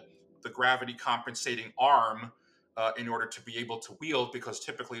the gravity compensating arm in order to be able to wield, because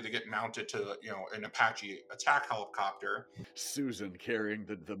typically they get mounted to an Apache attack helicopter. Susan carrying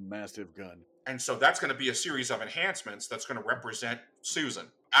the massive gun. And so that's going to be a series of enhancements that's going to represent Susan.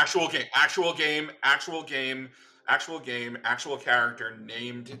 Actual character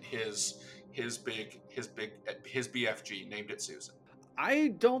named his BFG, named it Susan. I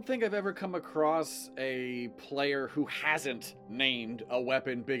don't think I've ever come across a player who hasn't named a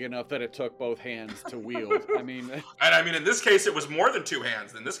weapon big enough that it took both hands to wield. I mean, in this case, it was more than two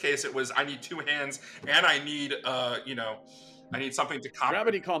hands. In this case, it was I need two hands, and I need I need something to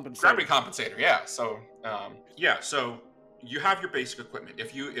gravity compensator. Gravity compensator, yeah. So so you have your basic equipment.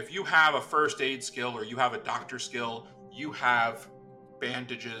 If you have a first aid skill, or you have a doctor skill, you have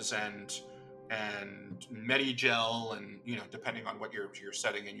bandages and Medigel, and depending on what your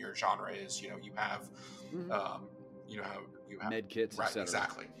setting and your genre is, you have you have med kits, right, etc.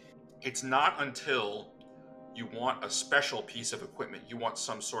 Exactly. It's not until you want a special piece of equipment, you want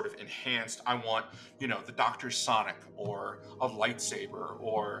some sort of enhanced, I want the Doctor's Sonic or a lightsaber,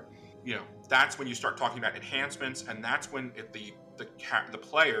 or that's when you start talking about enhancements, and that's when the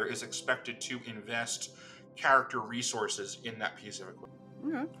player is expected to invest character resources in that piece of equipment.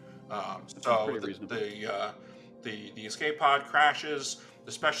 Okay. So the escape pod crashes.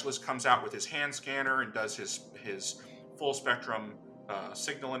 The specialist comes out with his hand scanner and does his full spectrum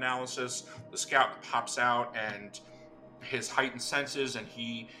signal analysis. The scout pops out and his heightened senses, and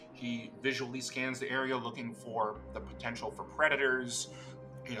he visually scans the area looking for the potential for predators.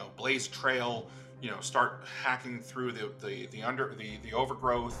 Blaze trail. Start hacking through the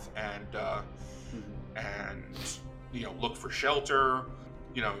overgrowth and look for shelter.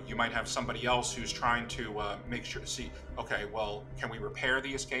 You might have somebody else who's trying to make sure to see, okay, well, can we repair the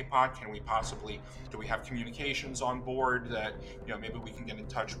escape pod? Do we have communications on board that, maybe we can get in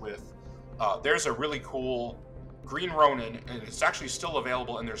touch with? There's a really cool Green Ronin, and it's actually still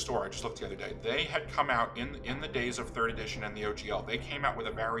available in their store. I just looked the other day. They had come out in the days of 3rd edition and the OGL. They came out with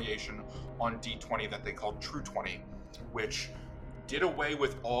a variation on D20 that they called True 20, which did away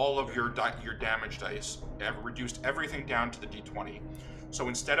with all of your damage dice, reduced everything down to the D20. So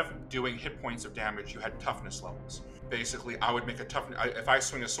instead of doing hit points of damage, you had toughness levels. Basically, I would make a toughness. If I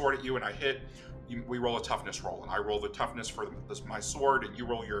swing a sword at you and I hit, we roll a toughness roll, and I roll the toughness for my sword, and you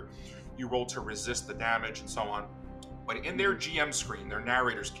roll to resist the damage, and so on. But in their GM screen, their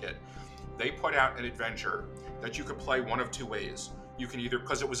narrator's kit, they put out an adventure that you could play one of two ways. You can either,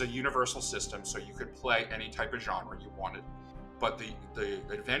 because it was a universal system, so you could play any type of genre you wanted. But the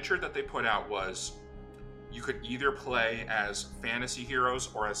adventure that they put out was, you could either play as fantasy heroes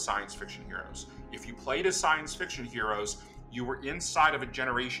or as science fiction heroes. If you played as science fiction heroes, you were inside of a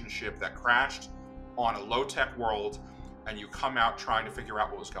generation ship that crashed on a low-tech world, and you come out trying to figure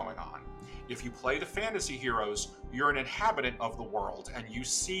out what was going on. If you play the fantasy heroes, you're an inhabitant of the world, and you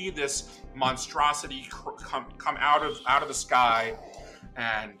see this monstrosity come out of the sky,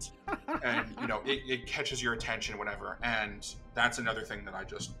 and it catches your attention, whatever. And that's another thing that I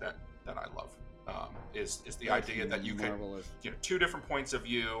love. Is the idea that you can, two different points of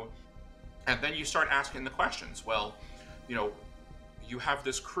view, and then you start asking the questions. Well, you have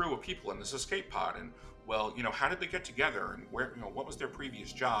this crew of people in this escape pod, and well, how did they get together, and where, what was their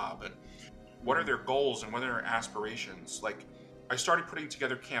previous job, and what are their goals, and what are their aspirations? Like, I started putting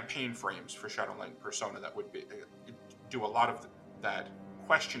together campaign frames for Shadowlight Persona that would do a lot of that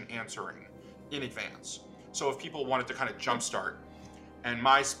question answering in advance. So if people wanted to kind of jumpstart, And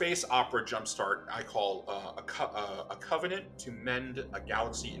my space opera jumpstart I call a covenant to mend a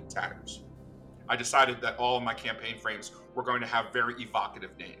galaxy in tatters. I decided that all of my campaign frames were going to have very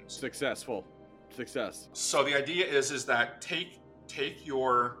evocative names. Successful. Success. So the idea is that take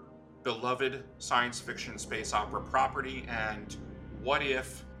your beloved science fiction space opera property, and what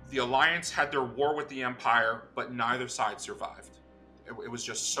if the Alliance had their war with the Empire, but neither side survived? It was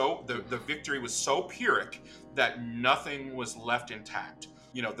just so, the victory was so Pyrrhic that nothing was left intact.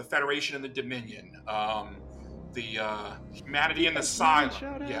 You know, the Federation and the Dominion, the humanity and the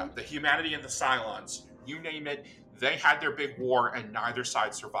Cylons. Yeah, the humanity and the Cylons. You name it, they had their big war and neither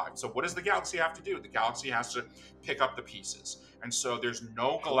side survived. So what does the galaxy have to do? The galaxy has to pick up the pieces. And so there's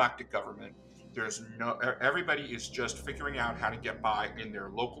no galactic government. Everybody is just figuring out how to get by in their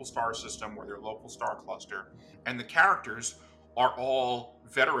local star system or their local star cluster. And the characters are all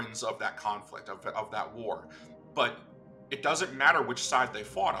veterans of that conflict, of that war. But it doesn't matter which side they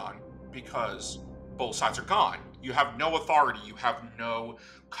fought on, because both sides are gone. You have no authority, you have no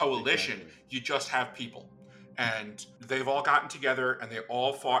coalition, exactly. You just have people. And they've all gotten together and they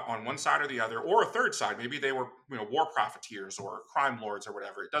all fought on one side or the other, or a third side. Maybe they were, war profiteers or crime lords or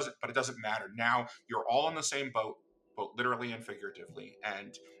whatever. It doesn't matter. Now you're all in the same boat, both literally and figuratively,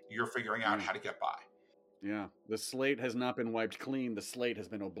 and you're figuring out how to get by. Yeah, the slate has not been wiped clean. The slate has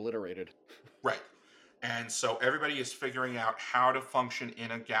been obliterated. Right. And so everybody is figuring out how to function in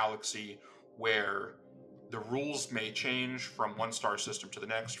a galaxy where the rules may change from one star system to the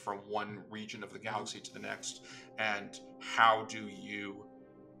next, from one region of the galaxy to the next, and how do you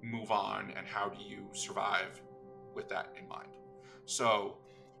move on and how do you survive with that in mind? So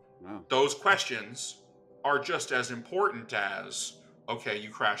those questions are just as important as, okay, you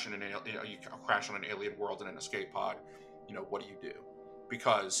crash on an alien world in an escape pod. What do you do?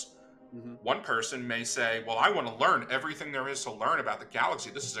 Because one person may say, well, I want to learn everything there is to learn about the galaxy.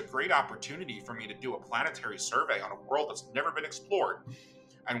 This is a great opportunity for me to do a planetary survey on a world that's never been explored.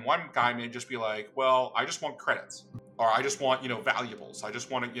 And one guy may just be like, well, I just want credits, or I just want, valuables. I just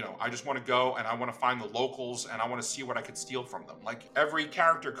want to go and I want to find the locals and I want to see what I could steal from them. Like, every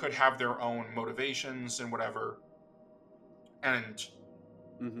character could have their own motivations and whatever. And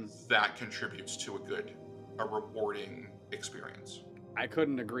that contributes to a rewarding experience. I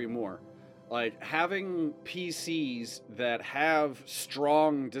couldn't agree more. Like, having PCs that have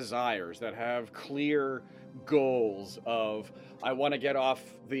strong desires, that have clear goals of, I want to get off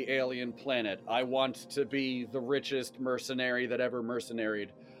the alien planet, I want to be the richest mercenary that ever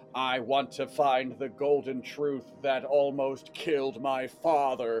mercenaried, I want to find the golden truth that almost killed my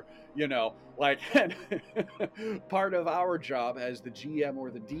father, part of our job as the GM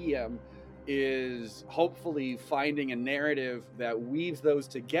or the DM is hopefully finding a narrative that weaves those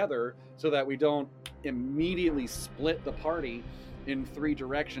together so that we don't immediately split the party in three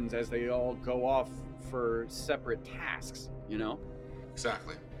directions as they all go off for separate tasks,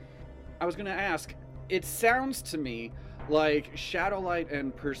 Exactly. I was going to ask, it sounds to me like Shadowlight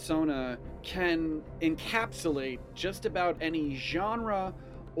and Persona can encapsulate just about any genre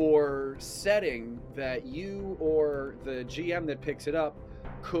or setting that you or the GM that picks it up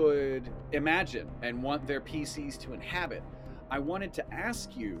could imagine and want their PCs to inhabit. I wanted to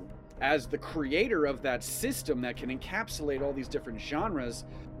ask you, as the creator of that system that can encapsulate all these different genres,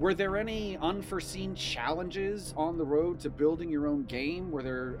 were there any unforeseen challenges on the road to building your own game? Were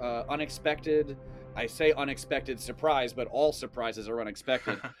there unexpected surprise, but all surprises are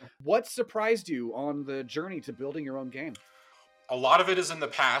unexpected. What surprised you on the journey to building your own game? A lot of it is in the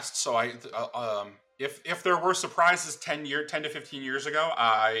past, so if there were surprises 10 to 15 years ago,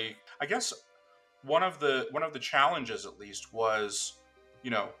 I guess one of the challenges, at least, was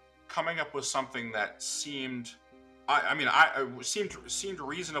coming up with something that seemed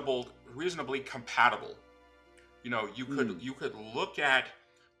reasonably compatible. You could look at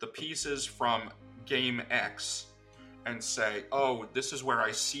the pieces from game X and say, oh, this is where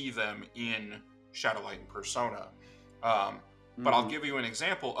I see them in Shadowlight and Persona. But I'll give you an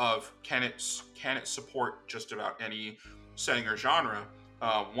example of can it support just about any setting or genre.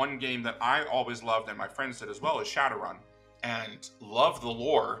 One game that I always loved, and my friends did as well, is Shadowrun, and love the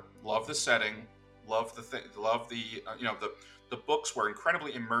lore, love the setting, love the books were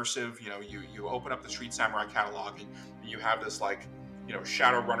incredibly immersive. You open up the Street Samurai catalog and you have this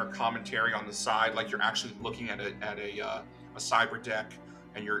Shadowrunner commentary on the side, like you're actually looking at a cyber deck,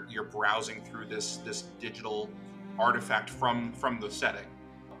 and you're browsing through this digital artifact from the setting.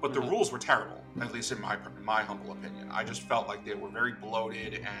 But the rules were terrible, at least in my humble opinion. I just felt like they were very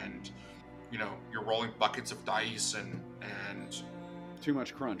bloated, and you're rolling buckets of dice and too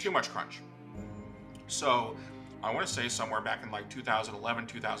much crunch. So I want to say somewhere back in like 2011,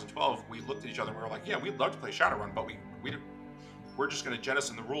 2012, we looked at each other and we were like, yeah, we'd love to play Shadowrun, but we're just going to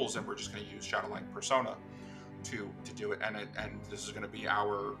jettison the rules and we're just going to use Shadowlight Persona to do it. And this is going to be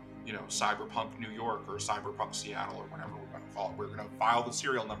our, Cyberpunk New York or Cyberpunk Seattle or whatever we're going to call it. We're going to file the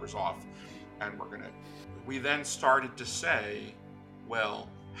serial numbers off, and we then started to say, well,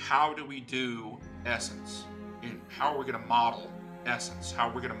 how do we do Essence? How are we going to model Essence? How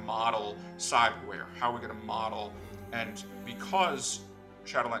are we going to model cyberware? How are we going to model, and because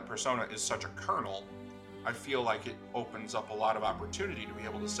Shadowlight Persona is such a kernel, I feel like it opens up a lot of opportunity to be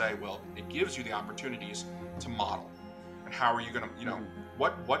able to say, well, it gives you the opportunities to model. And how are you going to,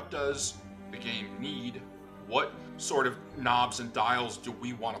 what does the game need? What sort of knobs and dials do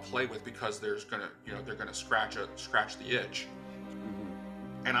we want to play with? Because they're going to scratch the itch.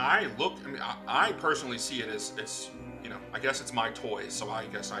 And I personally see it as it's, I guess it's my toy, so I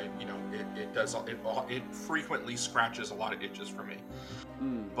guess it frequently scratches a lot of itches for me.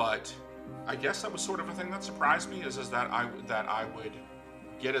 But I guess that was sort of a thing that surprised me is that I would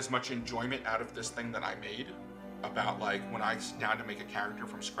get as much enjoyment out of this thing that I made about, like, when I sit down to make a character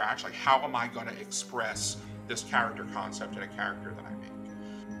from scratch, like, how am I going to express this character concept in a character that I make?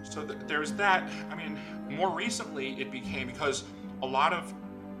 So there's that. I mean, more recently it became, because a lot of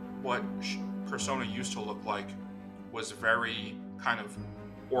what Persona used to look like was very kind of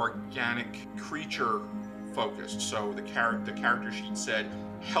organic creature focused. So the character sheet said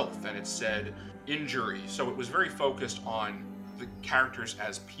health and it said injury. So it was very focused on the characters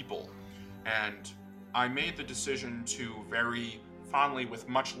as people. And I made the decision to very fondly, with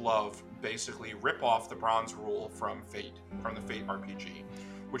much love, basically rip off the bronze rule from the Fate RPG,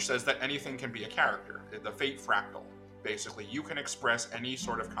 which says that anything can be a character, the Fate fractal. Basically, you can express any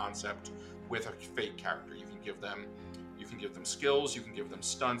sort of concept with a Fate character. You can give them skills, you can give them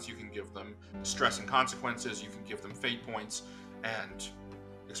stunts, you can give them stress and consequences, you can give them fate points, and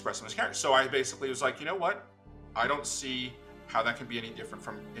express them as characters. So I basically was like, you know what? I don't see how that can be any different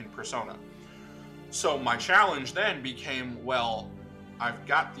from in Persona. So my challenge then became, well, I've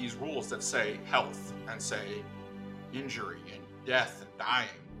got these rules that say health and say injury and death and dying.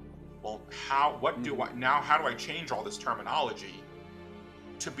 Well, how do I change all this terminology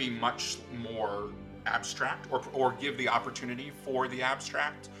to be much more abstract or give the opportunity for the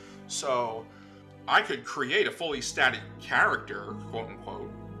abstract? So I could create a fully static character, quote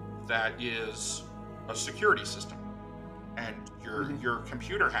unquote, that is a security system. And your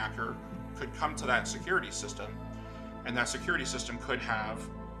computer hacker could come to that security system, and that security system could have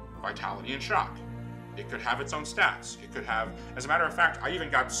vitality and shock. It could have its own stats. It could have, as a matter of fact, I even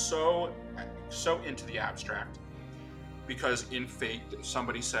got so into the abstract because in Fate,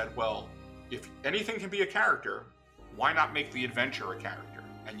 somebody said, well, if anything can be a character, why not make the adventure a character?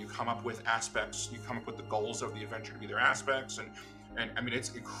 And you come up with aspects, you come up with the goals of the adventure to be their aspects, and I mean,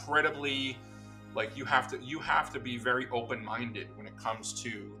 it's incredibly, like, you have to be very open-minded when it comes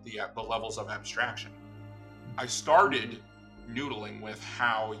to the levels of abstraction. I started noodling with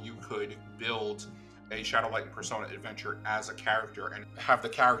how you could build a Shadowlight and Persona adventure as a character and have the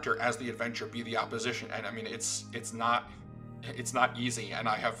character as the adventure be the opposition. And I mean, it's not easy, and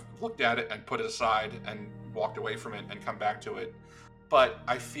I have looked at it and put it aside and walked away from it and come back to it. But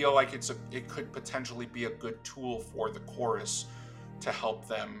I feel like it could potentially be a good tool for the chorus to help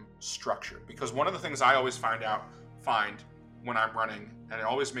them structure. Because one of the things I always find when I'm running, and it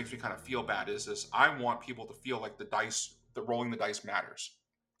always makes me kind of feel bad, is I want people to feel like the rolling the dice matters.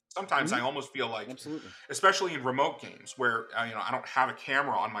 Sometimes I almost feel like, absolutely, especially in remote games where I don't have a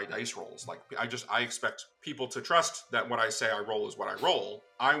camera on my dice rolls. Like I expect people to trust that what I say I roll is what I roll.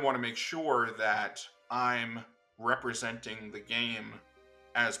 I want to make sure that I'm representing the game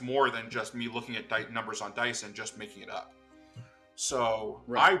as more than just me looking at numbers on dice and just making it up. So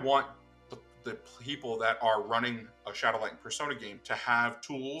right. I want the people that are running a Shadowlight and Persona game to have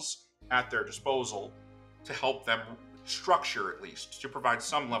tools at their disposal to help them structure, at least to provide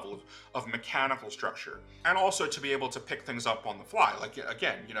some level of mechanical structure, and also to be able to pick things up on the fly. Like,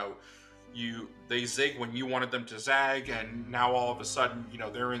 again, they zig when you wanted them to zag, and now all of a sudden,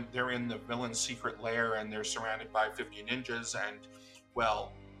 they're in the villain's secret lair and they're surrounded by 50 ninjas, and,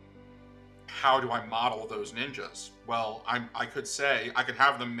 well, how do I model those ninjas? Well, I could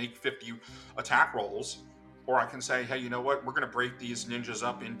have them make 50 attack rolls, or I can say, hey, you know what, we're going to break these ninjas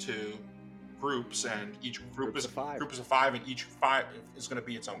up into groups, and each group is of five, and each five is going to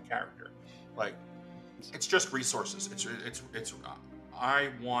be its own character. Like, it's just resources.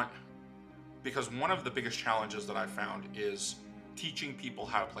 Because one of the biggest challenges that I found is teaching people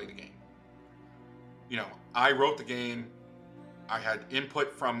how to play the game. I wrote the game. I had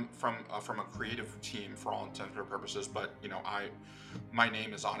input from a creative team for all intents and purposes, but my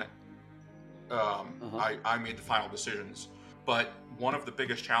name is on it. I made the final decisions. But one of the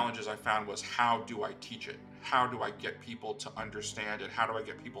biggest challenges I found was, how do I teach it? How do I get people to understand it? How do I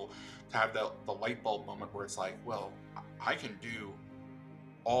get people to have the light bulb moment where it's like, well, I can do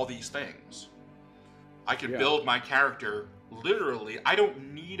all these things. I can build my character literally. I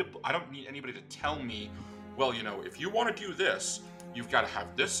don't need anybody to tell me, well, if you want to do this, you've got to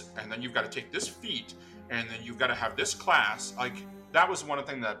have this, and then you've got to take this feat, and then you've got to have this class. Like, that was one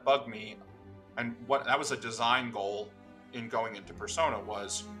thing that bugged me, and that was a design goal in going into Persona,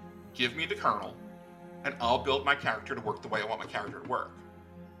 was give me the kernel and I'll build my character to work the way I want my character to work.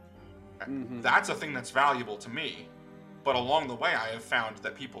 Mm-hmm. That's a thing that's valuable to me, but along the way I have found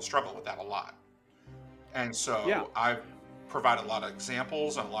that people struggle with that a lot. And so I've provided a lot of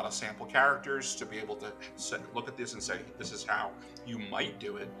examples and a lot of sample characters to be able to look at this and say, this is how you might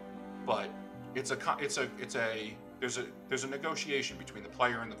do it, but there's a negotiation between the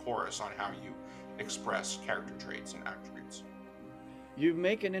player and the chorus on how you express character traits and attributes. You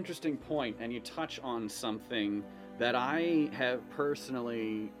make an interesting point, and you touch on something that I have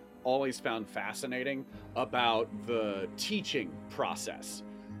personally always found fascinating about the teaching process,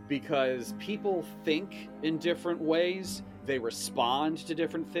 because people think in different ways, they respond to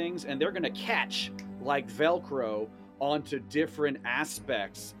different things, and they're going to catch, like Velcro, onto different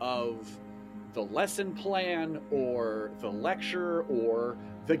aspects of the lesson plan or the lecture or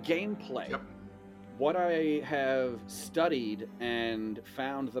the gameplay. Yep. What I have studied and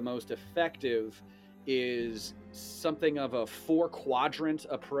found the most effective is something of a 4-quadrant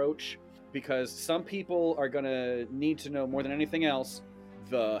approach, because some people are going to need to know more than anything else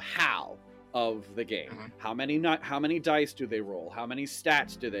the how of the game. Mm-hmm. How many dice do they roll? How many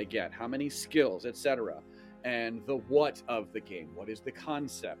stats do they get? How many skills, etc. And the what of the game. What is the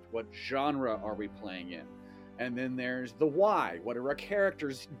concept? What genre are we playing in? And then there's the why. What are our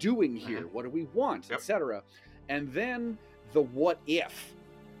characters doing here? What do we want, etc. And then the what if.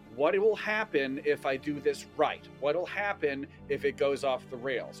 What will happen if I do this right? What will happen if it goes off the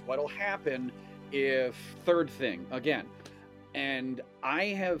rails? What will happen if third thing again? And I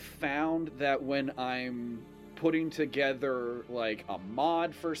have found that when I'm putting together like a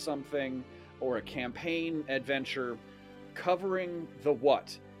mod for something or a campaign adventure, covering the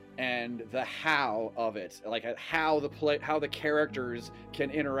what and the how of it, like how the characters can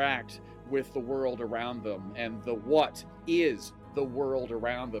interact with the world around them, and the what is the world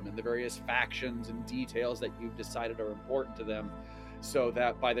around them and the various factions and details that you've decided are important to them, so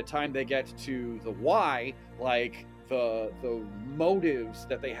that by the time they get to the why, like the motives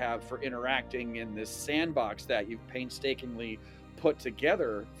that they have for interacting in this sandbox that you've painstakingly put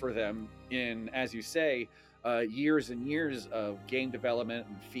together for them in, as you say, years and years of game development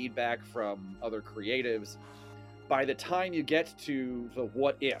and feedback from other creatives, by the time you get to the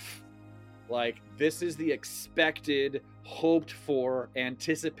what if, like, this is the expected, hoped for,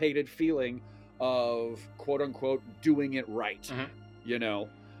 anticipated feeling of quote unquote doing it right.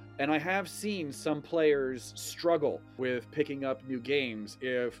 And I have seen some players struggle with picking up new games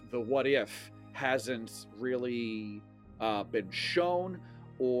if the what if hasn't really been shown,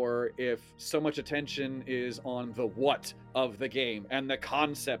 or if so much attention is on the what of the game and the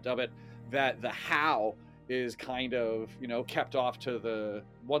concept of it, that the how is kind of, kept off to the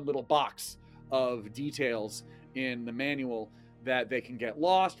one little box of details in the manual, that they can get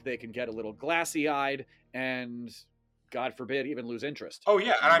lost, they can get a little glassy-eyed, and God forbid even lose interest. Oh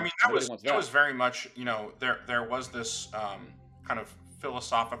yeah, and I mean that was very much, there was this kind of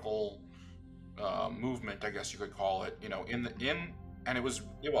philosophical movement, I guess you could call it, and it was,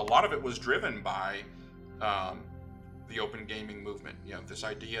 a lot of it was driven by the open gaming movement. This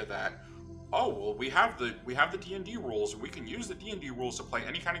idea that, we have the D&D rules, and we can use the D&D rules to play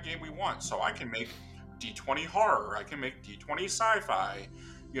any kind of game we want. So I can make D20 horror, I can make D20 sci-fi,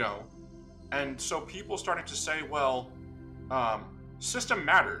 and so people started to say, well, system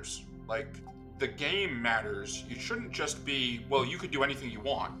matters. Like, the game matters. It shouldn't just be, well, you could do anything you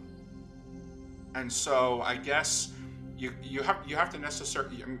want. And so I guess you have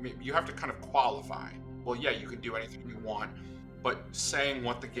to kind of qualify. Well, yeah, you can do anything you want, but saying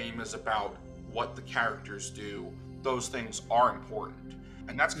what the game is about, what the characters do, those things are important.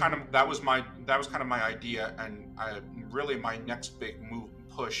 And that was kind of my idea, and really my next big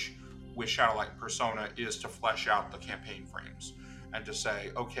push with Shadowlight and Persona is to flesh out the campaign frames and to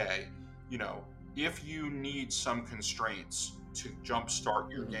say, okay, if you need some constraints to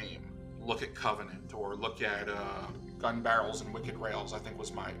jumpstart your game, look at Covenant, or look at Gun Barrels and Wicked Rails, I think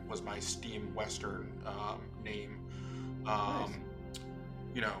was my Steam Western name. Nice.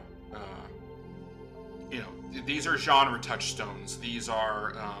 you know, these are genre touchstones. These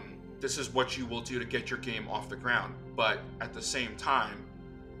are, this is what you will do to get your game off the ground. But at the same time,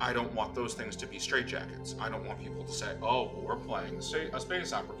 I don't want those things to be straitjackets. I don't want people to say, "Oh, well, we're playing a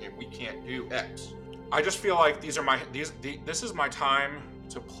space opera game. We can't do X." I just feel like this is my time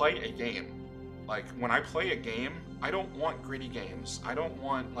to play a game. Like, when I play a game, I don't want gritty games. I don't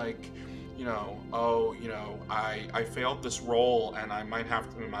want, like, I failed this roll and I might have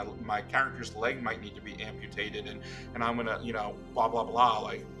to, my character's leg might need to be amputated and I'm gonna, blah blah blah.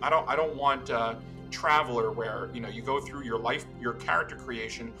 Like, I don't want Traveler, where you go through your character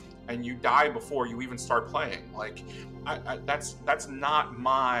creation and you die before you even start playing. Like, that's not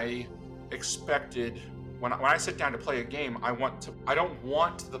my expected. When I sit down to play a game, I don't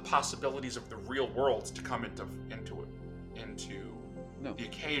want the possibilities of the real world to come into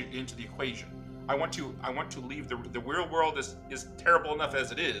the equation. I want to leave the real world is terrible enough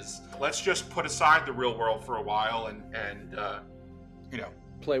as it is. Let's just put aside the real world for a while and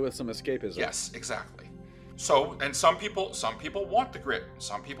play with some escapism. Yes, exactly. So, and some people want the grit,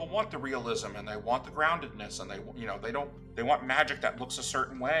 some people want the realism, and they want the groundedness, and they want magic that looks a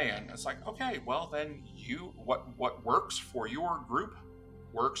certain way, and it's like, okay, well then what works for your group,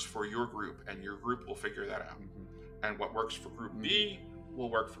 and your group will figure that out. And what works for group B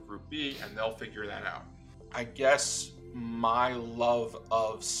will work for group B, and they'll figure that out. I guess my love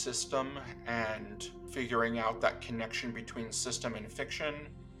of system and figuring out that connection between system and fiction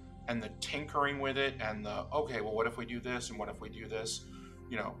and the tinkering with it and the, okay, well, what if we do this and what if we do this?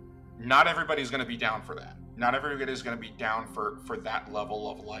 Not everybody's going to be down for that. Not everybody's going to be down for that level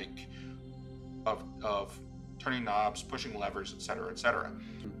of, like, of turning knobs, pushing levers, et cetera,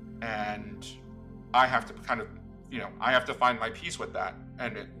 and I have to kind of, I have to find my peace with that.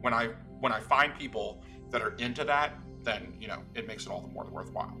 And when I find people that are into that, then it makes it all the more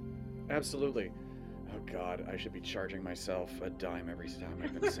worthwhile. Absolutely. Oh God, I should be charging myself a dime every time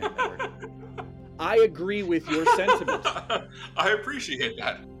I've been saying that word. I agree with your sentiment. I appreciate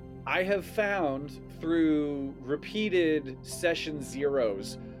that. I have found through repeated session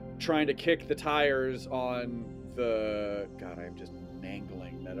zeros trying to kick the tires on the... God, I'm just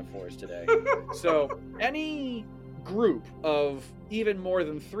mangling metaphors today. So any group of even more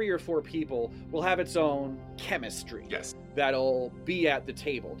than 3 or 4 people will have its own chemistry. Yes. That'll be at the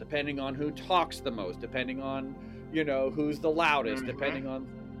table, depending on who talks the most, depending on, who's the loudest, depending on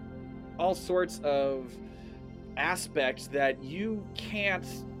all sorts of aspects that you can't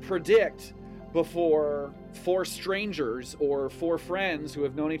predict before 4 strangers or 4 friends who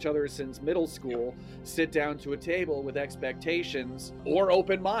have known each other since middle school sit down to a table with expectations or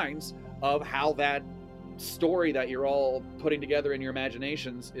open minds of how that story that you're all putting together in your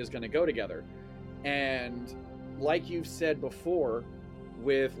imaginations is going to go together. And like you've said before,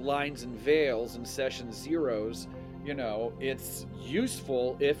 with lines and veils and session zeros, it's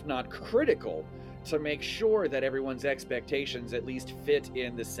useful, if not critical, to make sure that everyone's expectations at least fit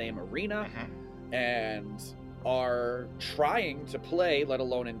in the same arena and are trying to play, let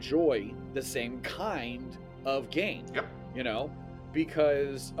alone enjoy, the same kind of game. Yep.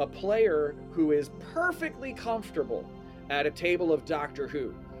 Because a player who is perfectly comfortable at a table of Doctor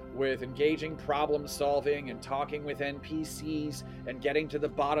Who with engaging problem solving and talking with NPCs and getting to the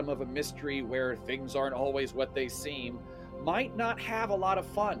bottom of a mystery where things aren't always what they seem might not have a lot of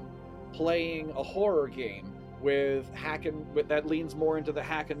fun playing a horror game with that leans more into the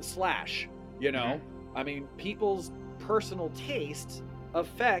hack and slash. I mean, people's personal taste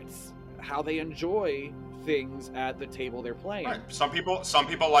affects how they enjoy things at the table they're playing. Right. Some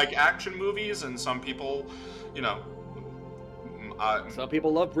people like action movies, and some people, some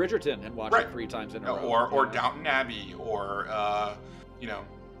people love Bridgerton and watch it 3 times in a row. Or Downton Abbey, or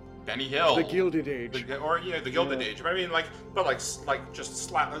Benny Hill, the Gilded Age, the Gilded Age. I mean, just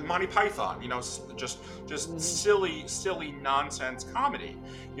slap Monty Python. Just silly nonsense comedy.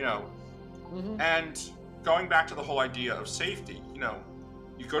 And going back to the whole idea of safety.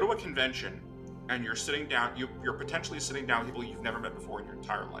 You go to a convention and you're sitting down. You're potentially sitting down with people you've never met before in your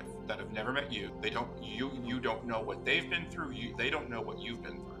entire life, that have never met you. They don't. You don't know what they've been through. They don't know what you've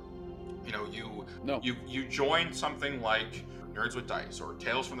been through. You join something like Nerds with Dice or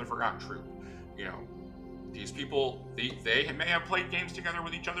Tales from the Forgotten Troop. These people, they may have played games together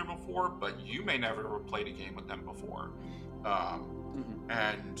with each other before, but you may never have played a game with them before.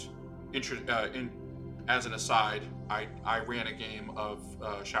 And as an aside, I ran a game of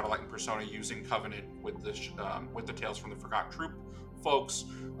Shadowlight and Persona using Covenant with the Tales from the Forgotten Troop folks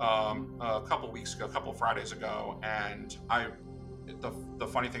a couple Fridays ago, and the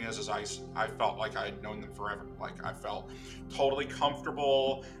funny thing is I felt like I had known them forever. Like I felt totally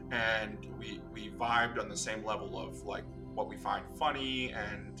comfortable, and we vibed on the same level of like what we find funny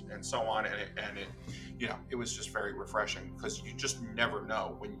and so on. And it it was just very refreshing, because you just never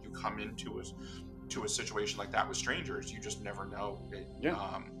know when you come into a situation like that with strangers. You just never know.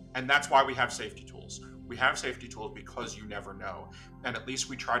 And that's why we have safety tools. We have safety tools because you never know, and at least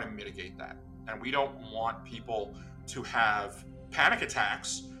we try to mitigate that. And we don't want people to have panic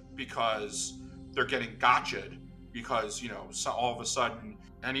attacks because they're getting gotcha'd, because so all of a sudden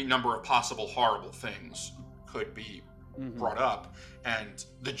any number of possible horrible things could be brought up, and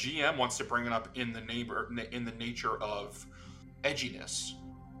the GM wants to bring it up in the nature of edginess,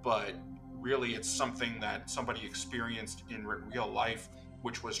 but really it's something that somebody experienced in real life,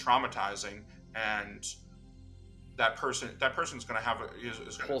 which was traumatizing, and that person's going to have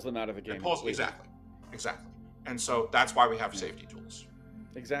pulls them out of the game. Exactly. And so that's why we have safety tools.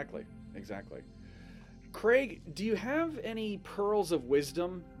 Exactly. Craig, do you have any pearls of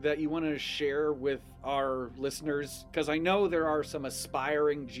wisdom that you want to share with our listeners? Because I know there are some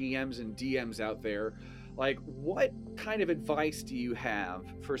aspiring GMs and DMs out there. Like, what kind of advice do you have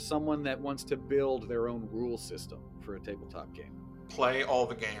for someone that wants to build their own rule system for a tabletop game? Play all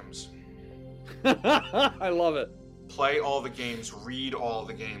the games. I love it. Play all the games, read all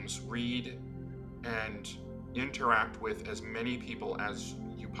the games, read and interact with as many people as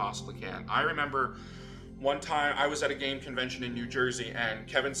you possibly can. I remember one time I was at a game convention in New Jersey, and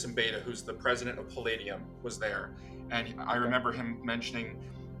Kevin Simbeta, who's the president of Palladium, was there. And I remember him mentioning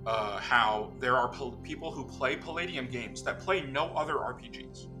how there are people who play Palladium games that play no other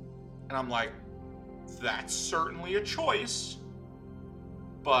RPGs. And I'm like, that's certainly a choice,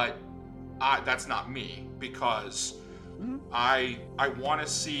 but that's not me, because I want to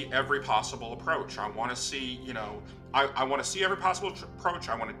see every possible approach. I want to see, I want to see every possible approach.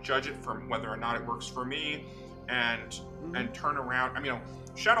 I want to judge it from whether or not it works for me, and turn around.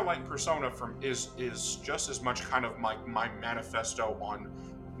 Shadowlight and Persona is just as much kind of my manifesto on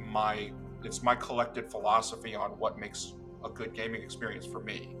it's my collected philosophy on what makes a good gaming experience for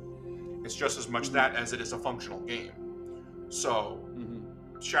me. It's just as much that as it is a functional game. So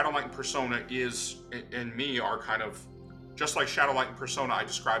Shadowlight and Persona and me are kind of just like Shadowlight and Persona I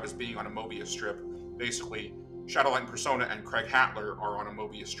describe as being on a Mobius strip. Basically, Shadowlight and Persona and Craig Hatler are on a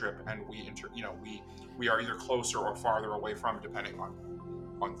Mobius strip, and we are either closer or farther away from, depending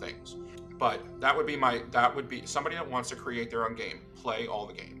on things. But that would be somebody that wants to create their own game. Play all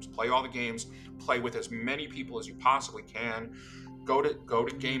the games. Play with as many people as you possibly can. Go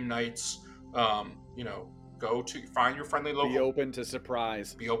to game nights. Go to find your friendly local. Be open to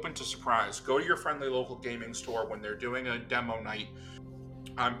surprise. Go to your friendly local gaming store when they're doing a demo night.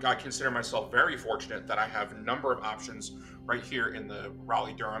 I consider myself very fortunate that I have a number of options right here in the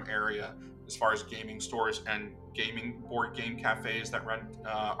Raleigh-Durham area as far as gaming stores and gaming board game cafes that run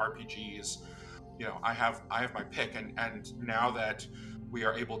RPGs. I have my pick, and now that we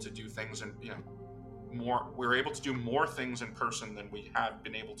are able to do things we're able to do more things in person than we have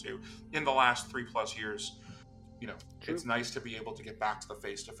been able to in the last 3+ years. True. It's nice to be able to get back to the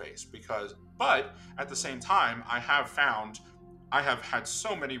face-to-face, but at the same time, I have had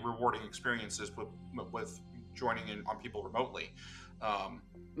so many rewarding experiences with joining in on people remotely. I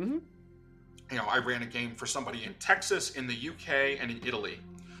ran a game for somebody in Texas, in the UK, and in Italy.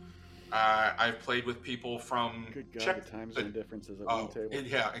 I've played with people from Good God, the time zone differences at one table.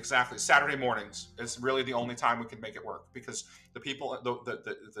 Yeah, exactly. Saturday mornings is really the only time we could make it work, because the people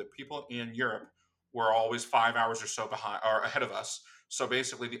in Europe were always 5 hours or so behind or ahead of us. So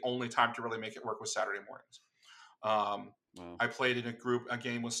basically, the only time to really make it work was Saturday mornings. Wow. I played in a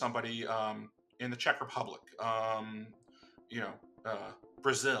game with somebody in the Czech Republic,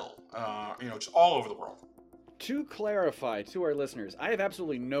 Brazil, just all over the world. To clarify to our listeners, I have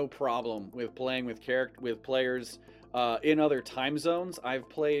absolutely no problem with playing with players in other time zones. I've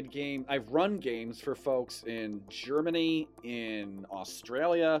run games for folks in Germany, in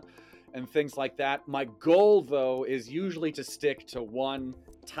Australia, and things like that. My goal, though, is usually to stick to one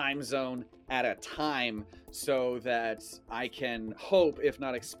time zone at a time, so that I can hope, if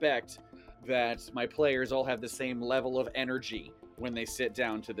not expect, that my players all have the same level of energy when they sit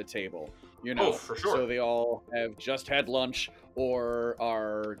down to the table. For sure. So they all have just had lunch or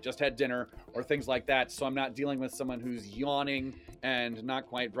are just had dinner or things like that. So I'm not dealing with someone who's yawning and not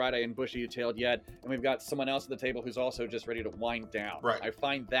quite bright-eyed and bushy-tailed yet, and we've got someone else at the table who's also just ready to wind down. Right. I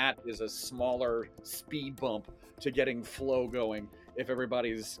find that is a smaller speed bump to getting flow going if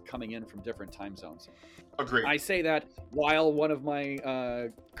everybody's coming in from different time zones. Agreed. I say that while one of my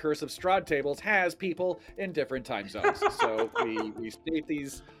Curse of Strahd tables has people in different time zones. So we state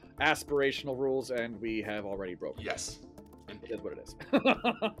these aspirational rules, and we have already broken. Yes. It is what it is.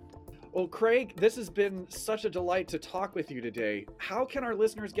 Well, Craig, this has been such a delight to talk with you today. How can our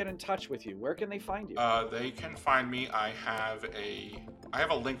listeners get in touch with you? Where can they find you? They can find me. I have a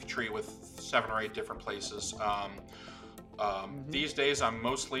link tree with 7 or 8 different places. These days, I'm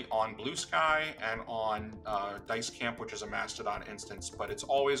mostly on Blue Sky and on Dice Camp, which is a Mastodon instance, but it's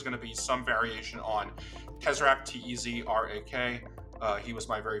always going to be some variation on Tezrak, T-E-Z-R-A-K. He was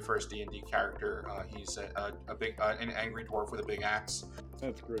my very first D&D character. He's a big, an angry dwarf with a big axe.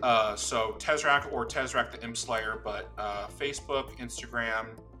 That's great. So Tezrak or Tezrak the Imp Slayer, but Facebook,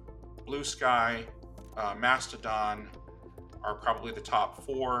 Instagram, Blue Sky, Mastodon are probably the top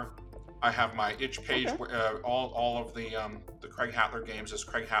 4. I have my itch page, where, all of the Craig Hatler games is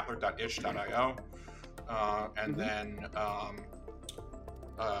craighatler.itch.io. And then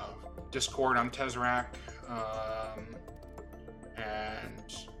Discord, I'm Tezrak.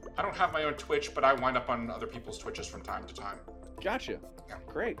 And I don't have my own Twitch, but I wind up on other people's Twitches from time to time. Gotcha. Yeah.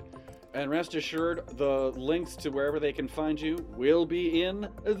 Great. And rest assured, the links to wherever they can find you will be in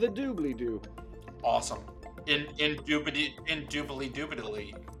the doobly-doo. Awesome. Indubitably.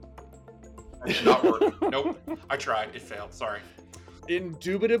 That did not work. Nope. I tried. It failed. Sorry.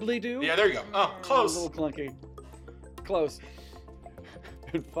 Indubitably do? Yeah, there you go. Oh, close. A little clunky. Close.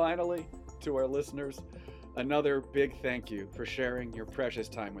 And finally, to our listeners, another big thank you for sharing your precious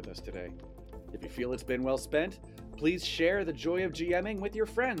time with us today. If you feel it's been well spent, please share the joy of GMing with your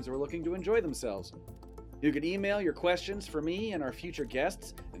friends who are looking to enjoy themselves. You can email your questions for me and our future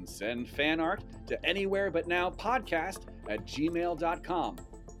guests and send fan art to anywherebutnowpodcast@gmail.com.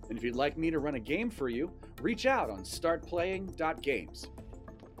 And if you'd like me to run a game for you, reach out on startplaying.games.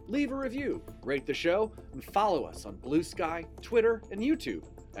 Leave a review, rate the show, and follow us on Blue Sky, Twitter, and YouTube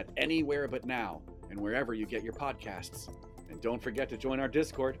at Anywhere But Now and wherever you get your podcasts. And don't forget to join our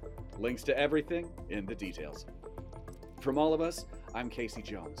Discord. Links to everything in the details. From all of us, I'm Casey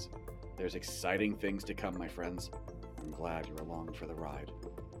Jones. There's exciting things to come, my friends. I'm glad you're along for the ride.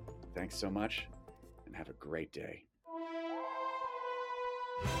 Thanks so much, and have a great day.